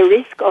run the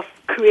risk of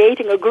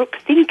creating a group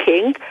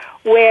thinking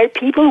where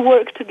people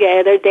work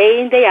together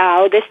day in, day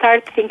out. They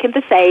start thinking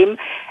the same.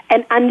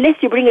 And unless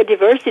you bring a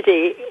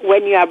diversity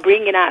when you are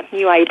bringing out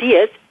new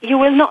ideas, you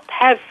will not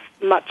have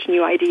much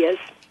new ideas.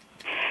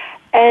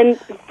 And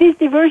this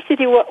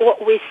diversity,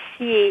 what we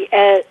see,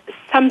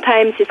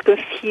 sometimes is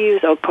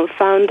confused or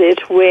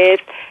confounded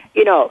with,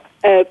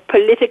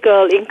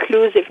 political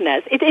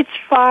inclusiveness. It's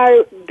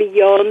far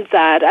beyond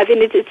that. I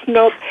think it's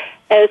not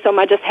so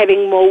much as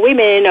having more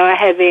women or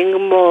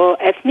having more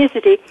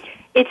ethnicity.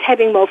 It's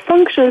having more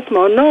functions,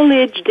 more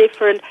knowledge,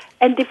 different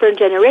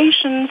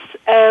generations.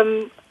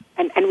 And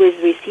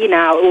as we see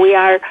now,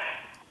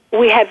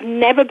 we have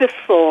never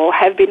before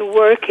have been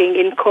working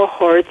in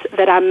cohorts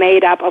that are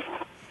made up of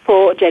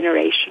 4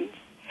 generations.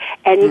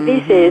 And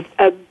this is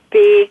a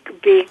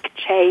big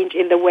change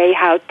in the way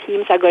how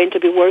teams are going to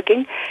be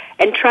working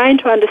and trying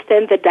to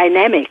understand the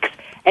dynamics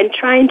and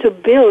trying to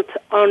build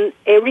on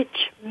a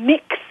rich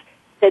mix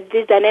that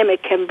this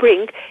dynamic can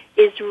bring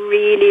is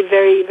really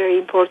very, very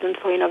important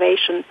for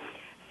innovation.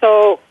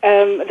 So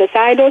the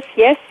silos,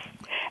 yes.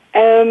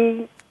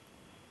 And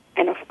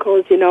of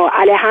course,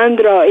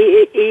 Alejandro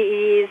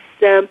is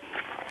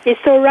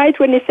so right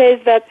when he says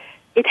that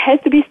it has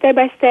to be step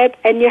by step,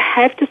 and you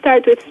have to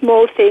start with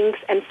small things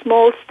and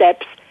small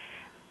steps,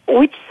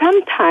 which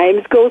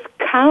sometimes goes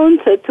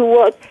counter to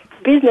what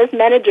business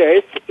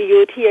managers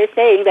you hear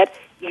saying, that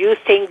you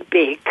think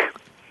big.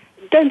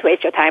 Don't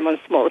waste your time on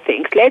small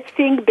things. Let's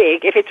think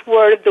big. If it's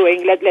worth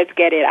doing, let's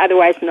get it.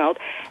 Otherwise, not.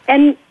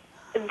 And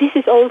this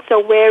is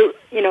also where,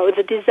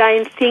 the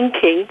design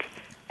thinking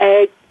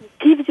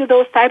gives you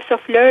those types of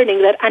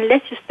learning that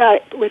unless you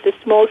start with the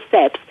small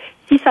steps,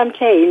 see some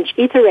change,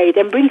 iterate,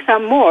 and bring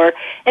some more,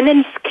 and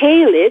then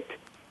scale it,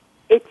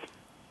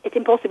 it's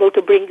impossible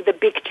to bring the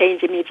big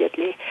change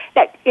immediately.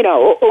 Like,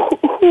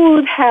 who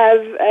would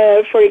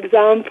have, for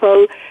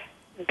example,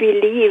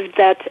 believed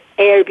that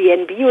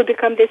Airbnb would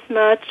become this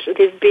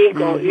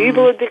big, or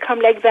Uber would become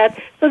like that?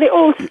 So they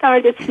all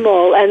started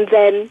small and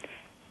then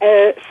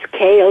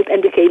scaled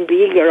and became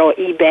bigger, or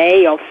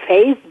eBay or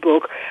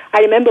Facebook. I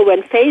remember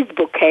when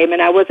Facebook came,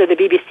 and I was at the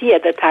BBC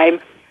at the time.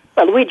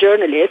 Well, we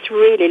journalists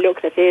really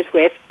looked at it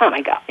with, oh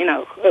my God,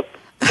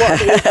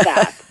 what is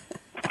that?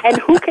 And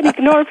who can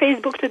ignore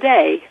Facebook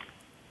today?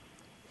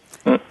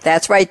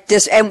 That's right.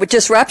 And with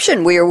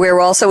disruption, we're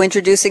also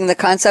introducing the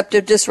concept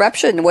of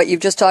disruption. What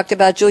you've just talked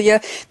about,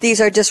 Julia, these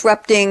are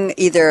disrupting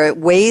either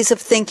ways of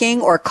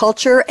thinking or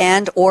culture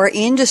or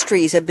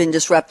industries have been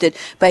disrupted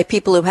by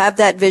people who have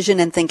that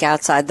vision and think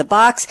outside the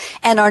box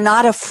and are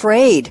not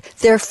afraid.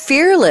 They're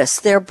fearless.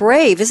 They're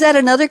brave. Is that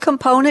another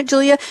component,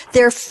 Julia?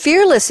 They're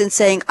fearless in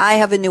saying, I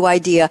have a new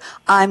idea.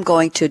 I'm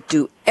going to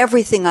do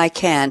everything I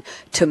can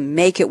to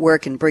make it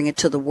work and bring it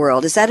to the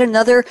world. Is that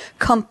another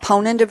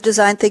component of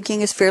design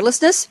thinking, is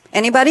fearlessness?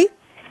 Anybody?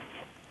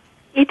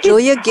 It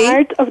Julia, is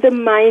part of the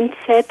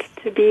mindset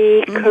to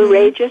be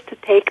courageous,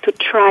 to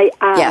try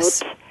out.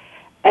 Yes.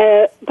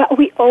 But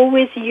we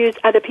always use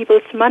other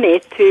people's money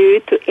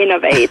to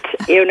innovate,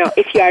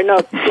 if you are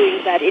not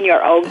doing that in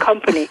your own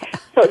company.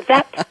 So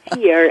that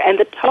fear and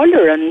the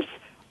tolerance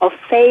of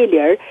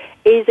failure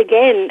is,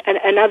 again,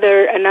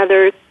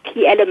 another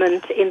key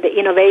element in the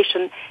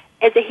innovation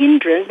as a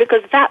hindrance,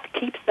 because that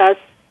keeps us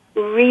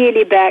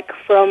really back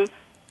from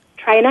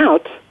trying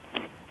out.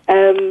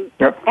 And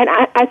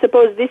I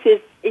suppose this is,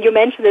 you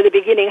mentioned at the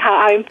beginning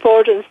how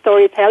important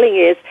storytelling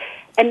is,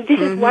 and this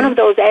is one of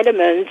those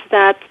elements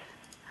that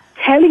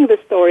telling the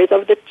stories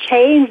of the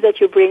change that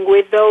you bring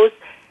with those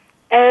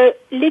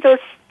little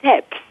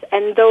steps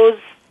and those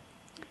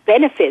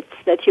benefits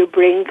that you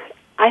bring,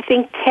 I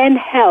think can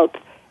help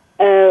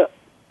to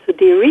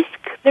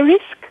de-risk the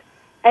risk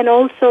and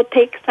also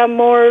take some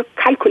more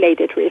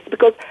calculated risk,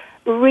 because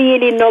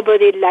really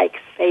nobody likes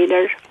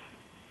failure.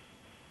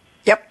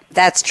 Yep.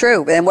 That's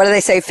true. And what do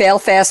they say? Fail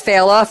fast,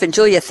 fail often.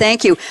 Julia,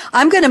 thank you.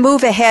 I'm going to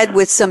move ahead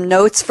with some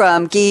notes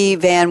from Guy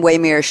van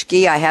Wijmeersch.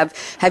 Guy, I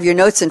have your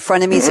notes in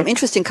front of me. Some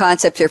interesting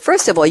concepts here.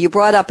 First of all, you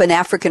brought up an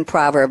African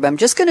proverb. I'm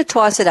just going to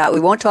toss it out.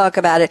 We won't talk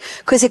about it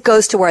because it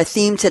goes to our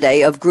theme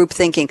today of group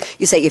thinking.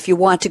 You say, if you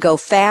want to go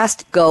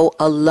fast, go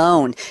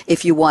alone.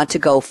 If you want to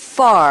go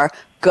far,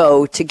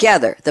 go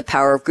together. The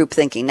power of group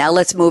thinking. Now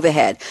let's move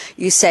ahead.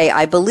 You say,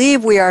 I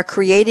believe we are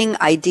creating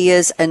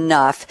ideas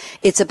enough.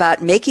 It's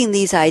about making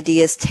these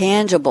ideas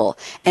tangible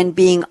and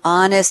being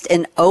honest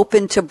and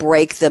open to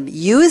break them.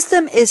 Use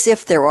them as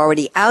if they're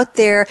already out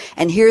there.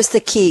 And here's the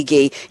key,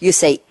 Guy. You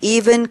say,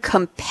 even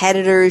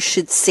competitors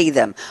should see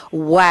them.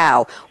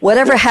 Wow.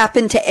 Whatever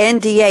happened to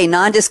NDA,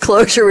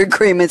 non-disclosure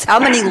agreements? How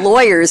many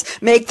lawyers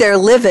make their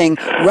living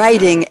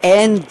writing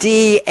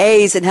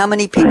NDAs? And how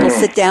many people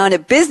sit down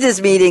at business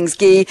meetings,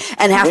 Guy,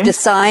 and have to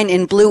sign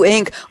in blue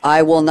ink,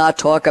 I will not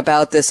talk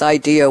about this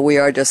idea we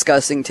are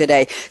discussing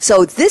today.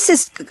 So this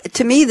is,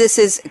 to me, this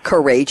is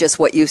courageous,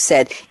 what you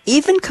said.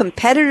 Even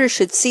competitors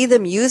should see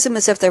them, use them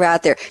as if they're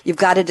out there. You've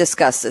got to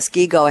discuss this.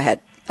 Guy, go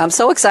ahead. I'm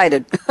so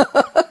excited.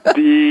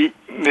 The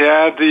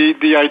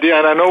idea,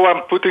 and I know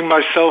I'm putting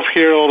myself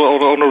here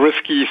on a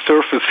risky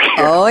surface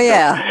here. Oh,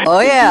 yeah. Oh,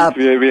 yeah.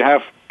 We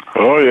have...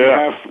 Oh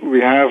yeah,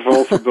 we have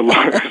also the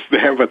lawyers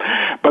there, but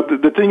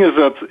the thing is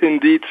that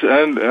indeed,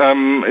 and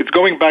it's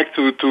going back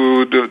to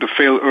the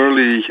fail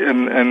early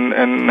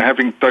and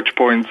having touch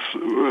points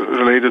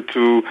related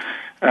to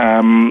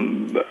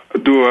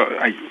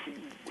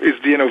is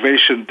the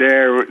innovation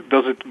there?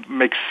 Does it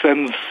make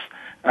sense?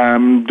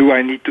 Do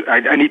I need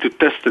to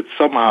test it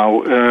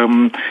somehow?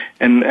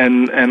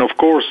 And of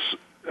course.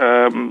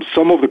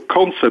 Some of the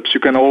concepts you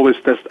can always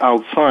test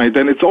outside,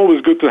 and it's always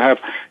good to have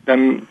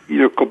then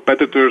your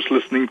competitors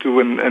listening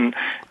to, and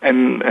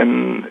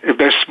if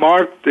they're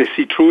smart, they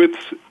see through it.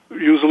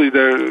 Usually,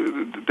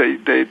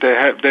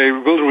 they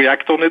will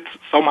react on it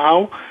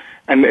somehow,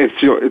 and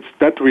it's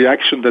that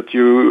reaction that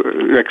you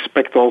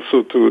expect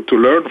also to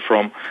learn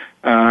from,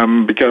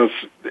 because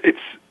it's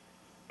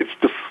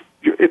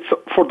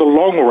for the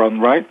long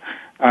run, right?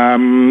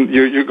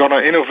 You're going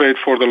to innovate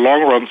for the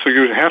long run, so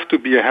you have to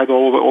be ahead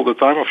all the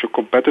time of your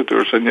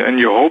competitors, and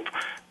you hope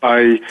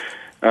by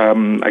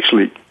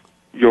actually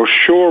you're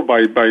sure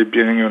by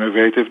being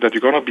innovative that you're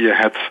going to be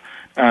ahead,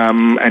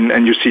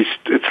 and you see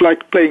it's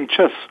like playing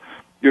chess.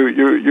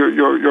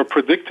 You're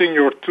predicting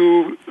your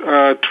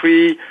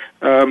 2-3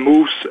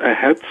 moves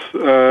ahead,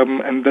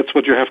 and that's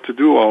what you have to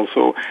do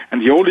also.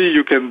 And the only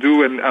you can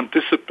do and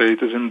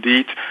anticipate is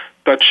indeed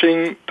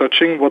touching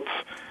what.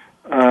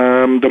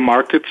 The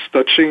markets,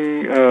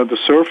 touching the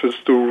surface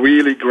to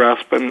really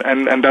grasp and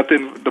that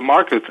in the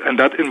market, and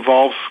that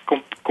involves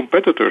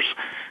competitors.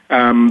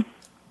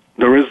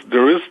 There is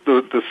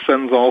the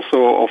sense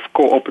also of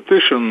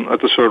co-opetition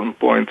at a certain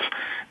point.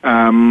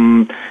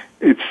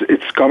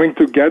 It's coming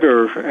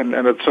together, and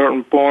at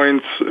certain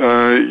points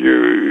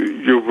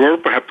you were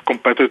perhaps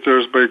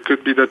competitors, but it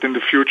could be that in the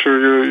future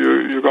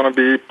you're going to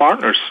be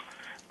partners.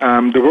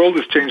 The world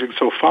is changing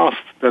so fast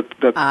that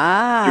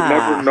you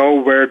never know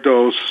where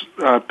those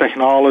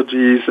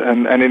technologies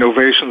and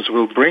innovations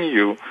will bring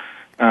you,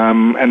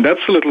 and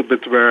that's a little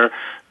bit where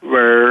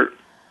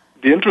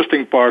the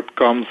interesting part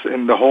comes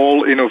in the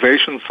whole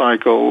innovation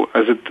cycle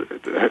as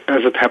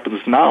it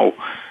happens now.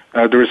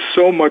 There is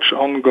so much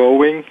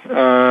ongoing,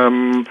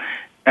 and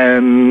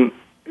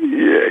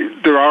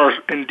there are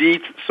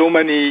indeed so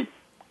many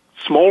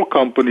small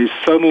companies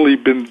suddenly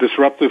been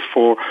disruptive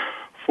for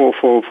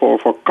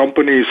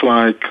companies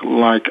like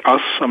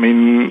us. I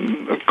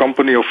mean, a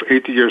company of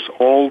 80 years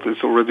old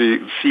is already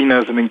seen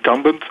as an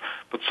incumbent,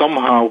 but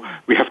somehow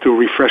we have to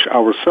refresh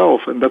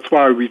ourselves, and that's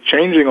why we're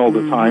changing all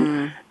the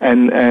time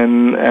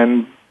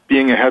and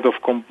being ahead of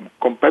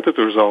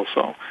competitors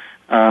also.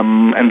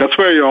 And that's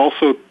where you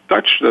also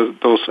touch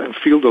those and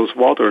feel those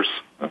waters.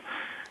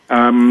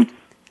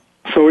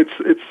 So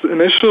it's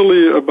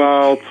initially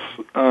about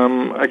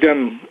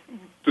again.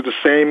 To the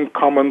same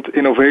comment,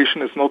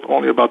 innovation is not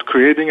only about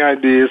creating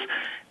ideas,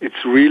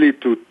 it's really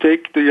to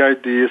take the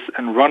ideas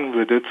and run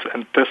with it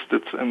and test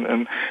it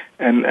and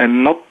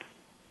not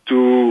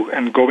to,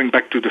 and going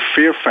back to the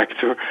fear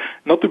factor,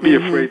 not to be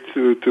afraid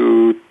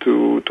to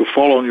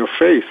fall on your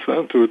face,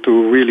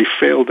 to really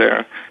fail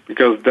there,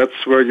 because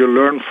that's where you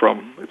learn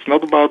from. It's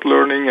not about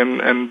learning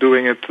and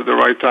doing it to the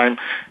right time,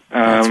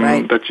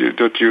 right. that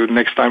you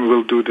next time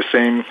will do the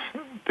same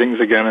things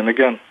again and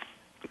again.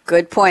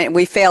 Good point.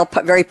 We fail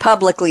very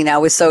publicly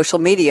now with social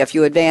media. If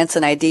you advance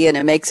an idea and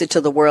it makes it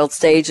to the world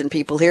stage and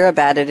people hear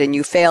about it and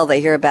you fail, they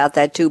hear about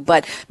that too.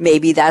 But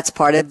maybe that's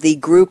part of the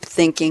group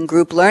thinking,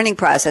 group learning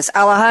process.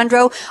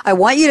 Alejandro, I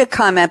want you to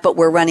comment, but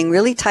we're running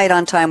really tight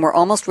on time. We're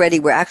almost ready.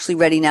 We're actually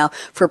ready now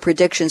for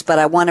predictions, but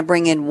I want to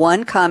bring in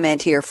one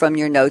comment here from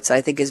your notes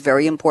I think is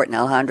very important,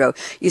 Alejandro.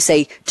 You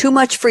say too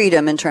much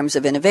freedom in terms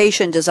of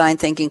innovation, design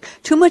thinking,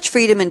 too much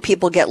freedom and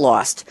people get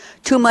lost.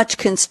 Too much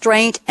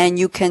constraint and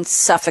you can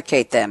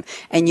suffocate them.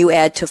 And you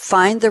add to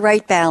find the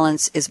right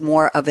balance is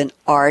more of an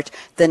art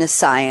than a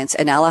science.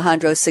 And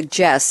Alejandro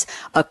suggests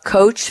a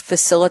coach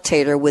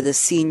facilitator with a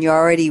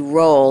seniority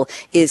role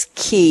is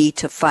key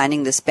to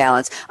finding this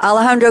balance.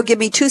 Alejandro, give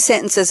me 2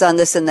 sentences on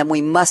this and then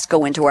we must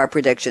go into our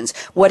predictions.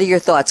 What are your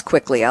thoughts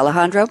quickly,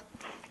 Alejandro?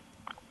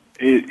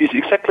 It's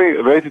exactly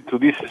related to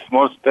this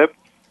small step.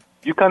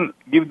 You can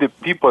give the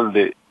people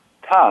the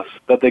task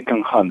that they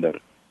can handle.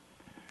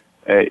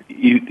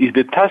 If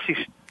the task is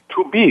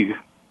too big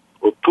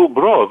or too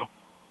broad,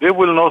 they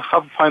will not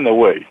find a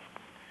way.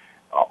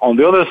 On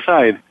the other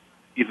side,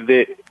 if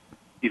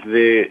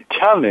the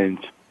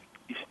challenge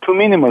is too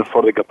minimal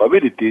for the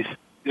capabilities,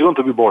 it's going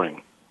to be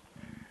boring.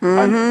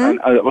 And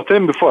I was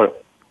telling before,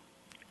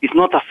 it's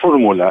not a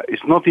formula.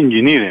 It's not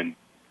engineering.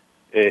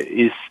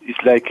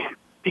 It's like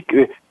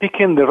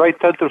picking the right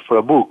title for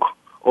a book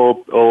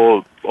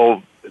or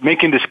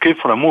making the script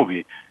for a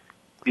movie.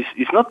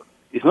 It's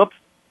not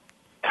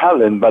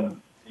talent, but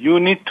you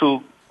need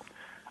to,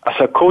 as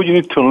a coach, you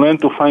need to learn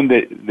to find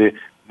the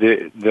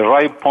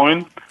right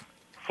point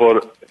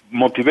for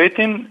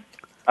motivating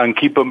and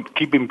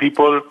keeping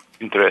people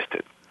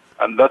interested.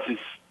 And that is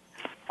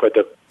quite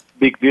a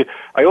big deal.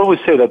 I always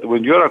say that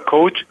when you're a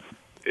coach,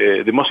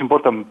 the most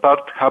important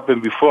part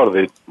happens before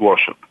the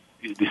workshop,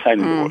 is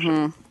designing the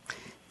workshop.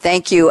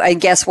 Thank you.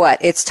 And guess what?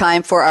 It's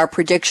time for our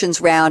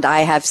predictions round. I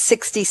have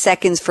 60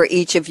 seconds for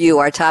each of you.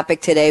 Our topic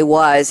today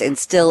was and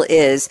still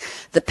is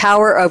the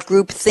power of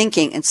group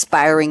thinking,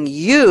 inspiring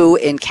you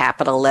in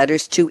capital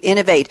letters to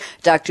innovate.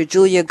 Dr.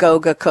 György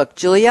Goga-Cooke.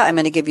 Julia, I'm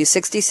going to give you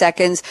 60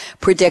 seconds.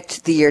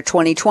 Predict the year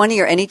 2020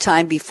 or any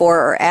time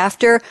before or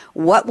after.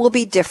 What will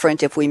be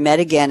different if we met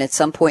again at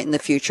some point in the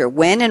future?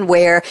 When and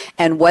where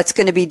and what's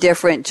going to be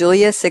different?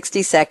 Julia,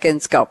 60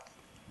 seconds. Go.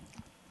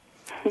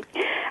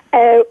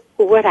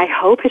 What I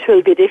hope it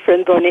will be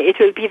different, Bonnie, it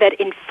will be that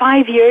in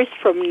 5 years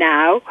from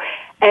now,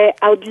 I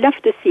would love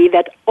to see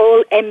that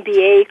all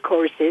MBA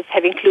courses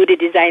have included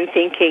design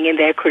thinking in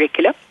their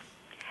curriculum,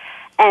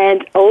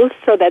 and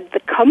also that the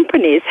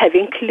companies have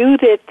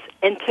included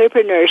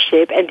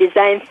entrepreneurship and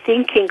design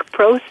thinking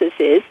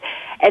processes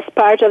as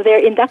part of their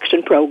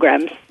induction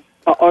programs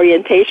or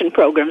orientation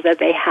programs that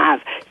they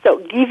have. So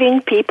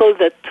giving people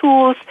the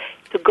tools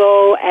to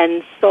go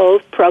and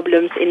solve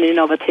problems in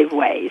innovative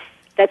ways.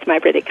 That's my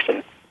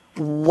prediction.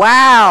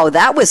 Wow,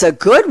 that was a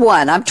good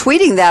one. I'm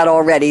tweeting that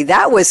already.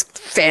 That was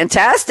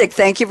fantastic.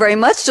 Thank you very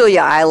much, Julia.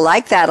 I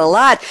like that a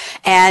lot.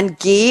 And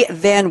Guy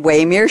van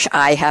Wijmeersch,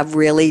 I have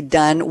really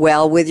done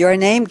well with your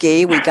name,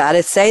 Guy. We got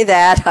to say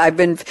that. I've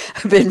been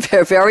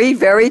very,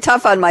 very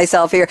tough on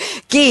myself here.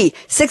 Guy,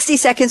 60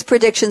 seconds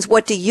predictions.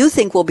 What do you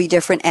think will be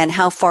different and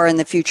how far in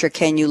the future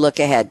can you look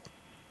ahead?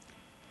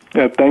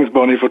 Yeah, thanks,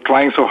 Bonnie, for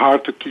trying so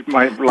hard to keep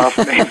my last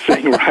name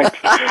saying right.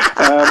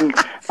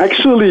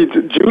 Actually,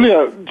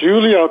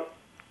 Julia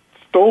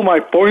stole my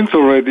points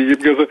already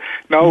because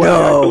now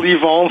I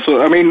believe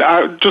also. I mean,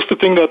 just the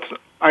thing that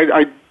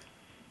I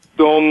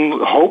don't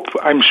hope.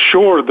 I'm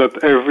sure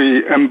that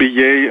every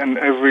MBA and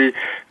every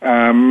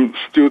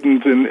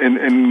student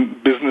in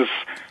business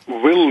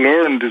will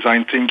learn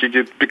design thinking.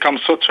 It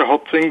becomes such a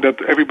hot thing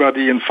that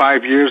everybody in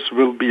 5 years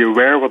will be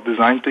aware what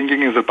design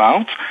thinking is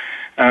about.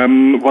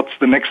 What's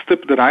the next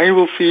step that I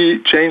will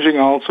see changing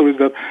also is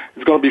that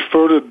it's going to be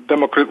further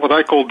what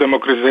I call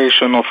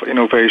democratization of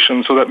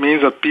innovation. So that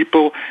means that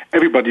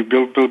everybody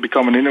will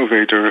become an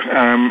innovator.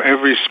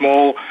 Every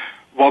small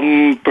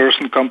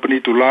one-person company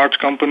to large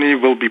company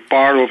will be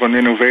part of an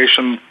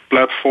innovation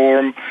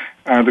platform.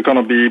 There are going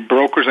to be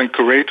brokers and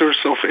curators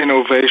of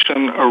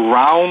innovation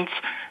around.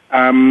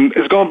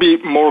 It's going to be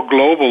more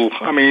global.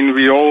 I mean,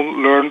 we all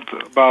learned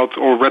about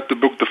or read the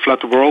book The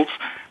Flat World.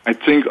 I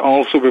think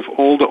also with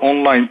all the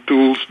online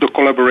tools, the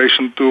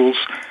collaboration tools,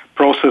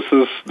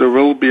 processes, there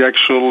will be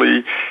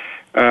actually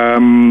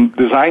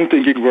design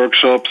thinking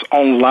workshops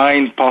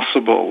online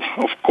possible.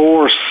 Of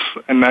course,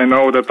 and I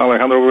know that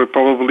Alejandro will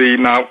probably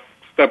now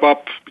step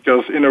up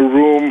because in a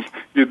room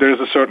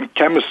there's a certain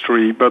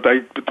chemistry, but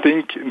I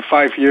think in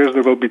 5 years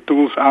there will be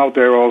tools out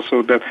there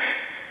also that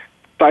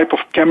type of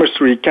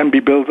chemistry can be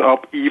built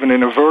up even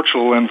in a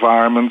virtual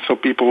environment, so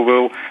people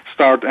will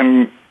start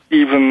and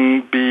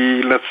even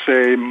be, let's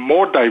say,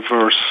 more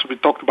diverse. We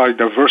talked about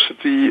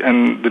diversity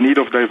and the need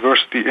of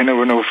diversity in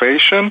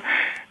innovation.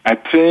 I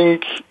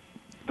think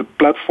the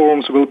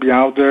platforms will be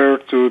out there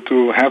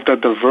to have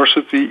that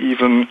diversity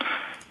even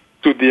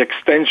to the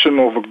extension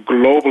of a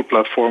global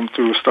platform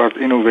to start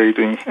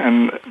innovating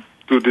and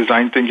do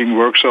design thinking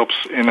workshops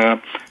in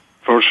a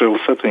virtual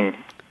setting.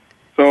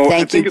 So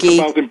I think it's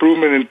about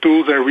improvement in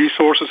tools and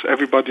resources.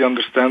 Everybody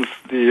understands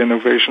the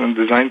innovation and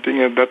design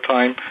thing at that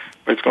time.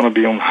 But it's going to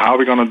be on how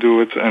we're going to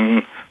do it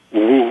and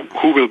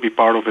who will be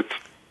part of it.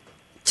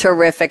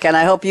 Terrific. And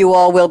I hope you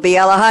all will be.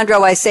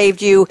 Alejandro, I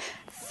saved you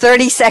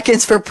 30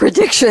 seconds for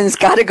predictions.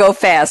 Got to go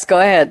fast. Go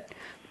ahead.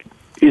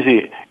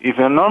 Easy. If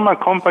a normal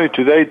company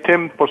today,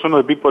 10% of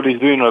the people is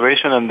doing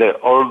innovation and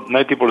all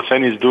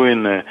 90% is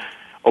doing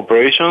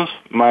operations,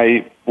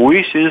 my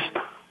wish is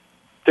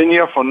 10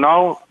 years from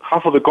now,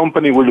 half of the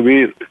company will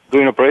be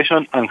doing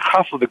operation and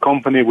half of the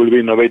company will be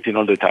innovating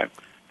all the time.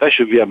 That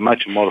should be a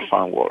much more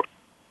fun world.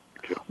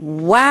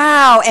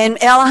 Wow. And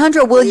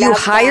Alejandro, will you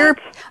hire...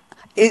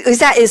 Is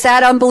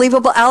that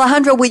unbelievable?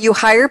 Alejandro, will you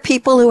hire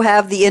people who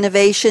have the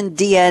innovation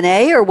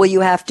DNA, or will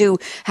you have to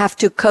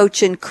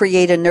coach and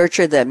create and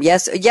nurture them?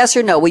 Yes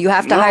or no? Will you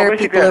have to hire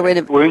people who are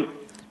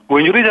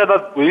when you reach at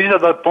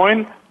that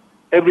point,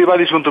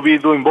 everybody's going to be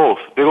doing both.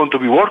 They're going to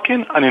be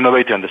working and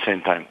innovating at the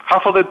same time.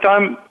 Half of the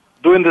time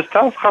doing the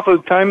stuff, half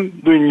of the time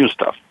doing new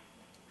stuff.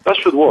 That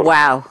should work.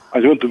 Wow.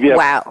 It's going to be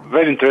a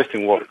very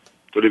interesting world.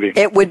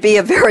 It would be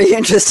a very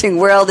interesting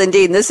world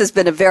indeed. And this has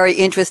been a very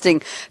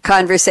interesting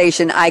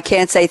conversation. I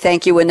can't say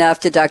thank you enough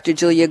to Dr.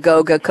 György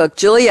Goga-Cooke.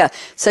 Julia,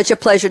 such a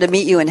pleasure to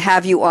meet you and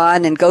have you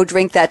on, and go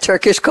drink that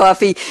Turkish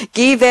coffee.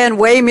 Guy van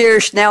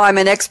Wijmeersch, now I'm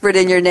an expert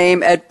in your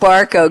name, at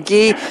Barco.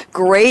 Guy,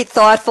 great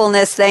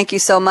thoughtfulness. Thank you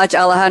so much.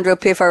 Alejandro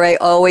Pifarre,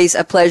 always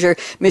a pleasure.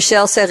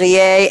 Michel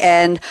Serrier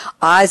and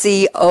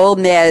Ozzy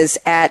Olmez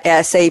at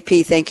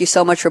SAP, thank you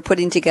so much for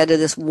putting together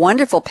this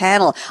wonderful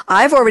panel.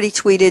 I've already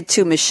tweeted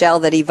to Michel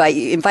that he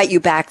invite you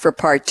back for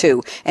part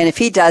 2. And if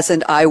he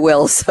doesn't, I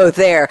will. So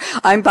there.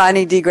 I'm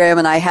Bonnie D. Graham,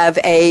 and I have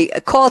a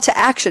call to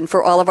action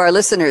for all of our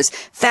listeners.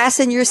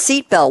 Fasten your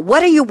seatbelt.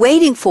 What are you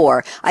waiting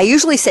for? I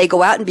usually say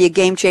go out and be a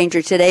game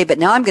changer today, but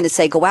now I'm going to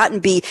say go out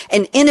and be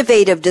an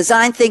innovative,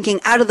 design thinking,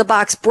 out of the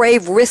box,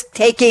 brave, risk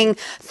taking,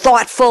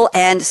 thoughtful,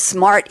 and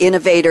smart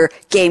innovator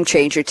game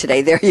changer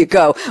today. There you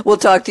go. We'll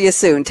talk to you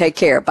soon. Take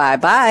care. Bye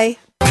bye.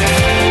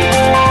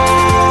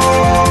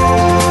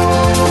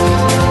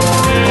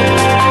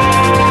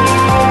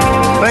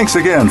 Thanks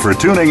again for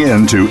tuning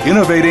in to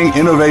Innovating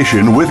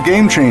Innovation with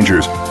Game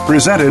Changers,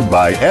 presented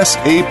by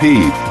SAP.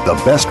 The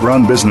best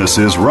run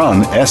businesses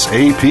run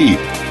SAP.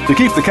 To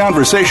keep the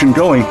conversation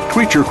going,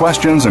 tweet your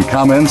questions and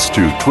comments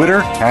to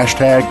Twitter,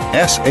 #SAPRADIO.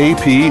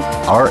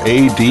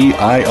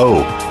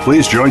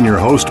 Please join your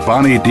host,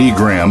 Bonnie D.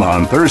 Graham,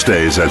 on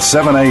Thursdays at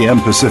 7 a.m.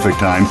 Pacific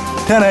Time,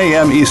 10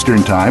 a.m.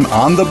 Eastern Time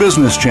on the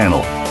Business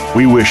Channel.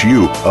 We wish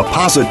you a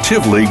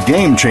positively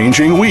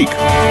game-changing week.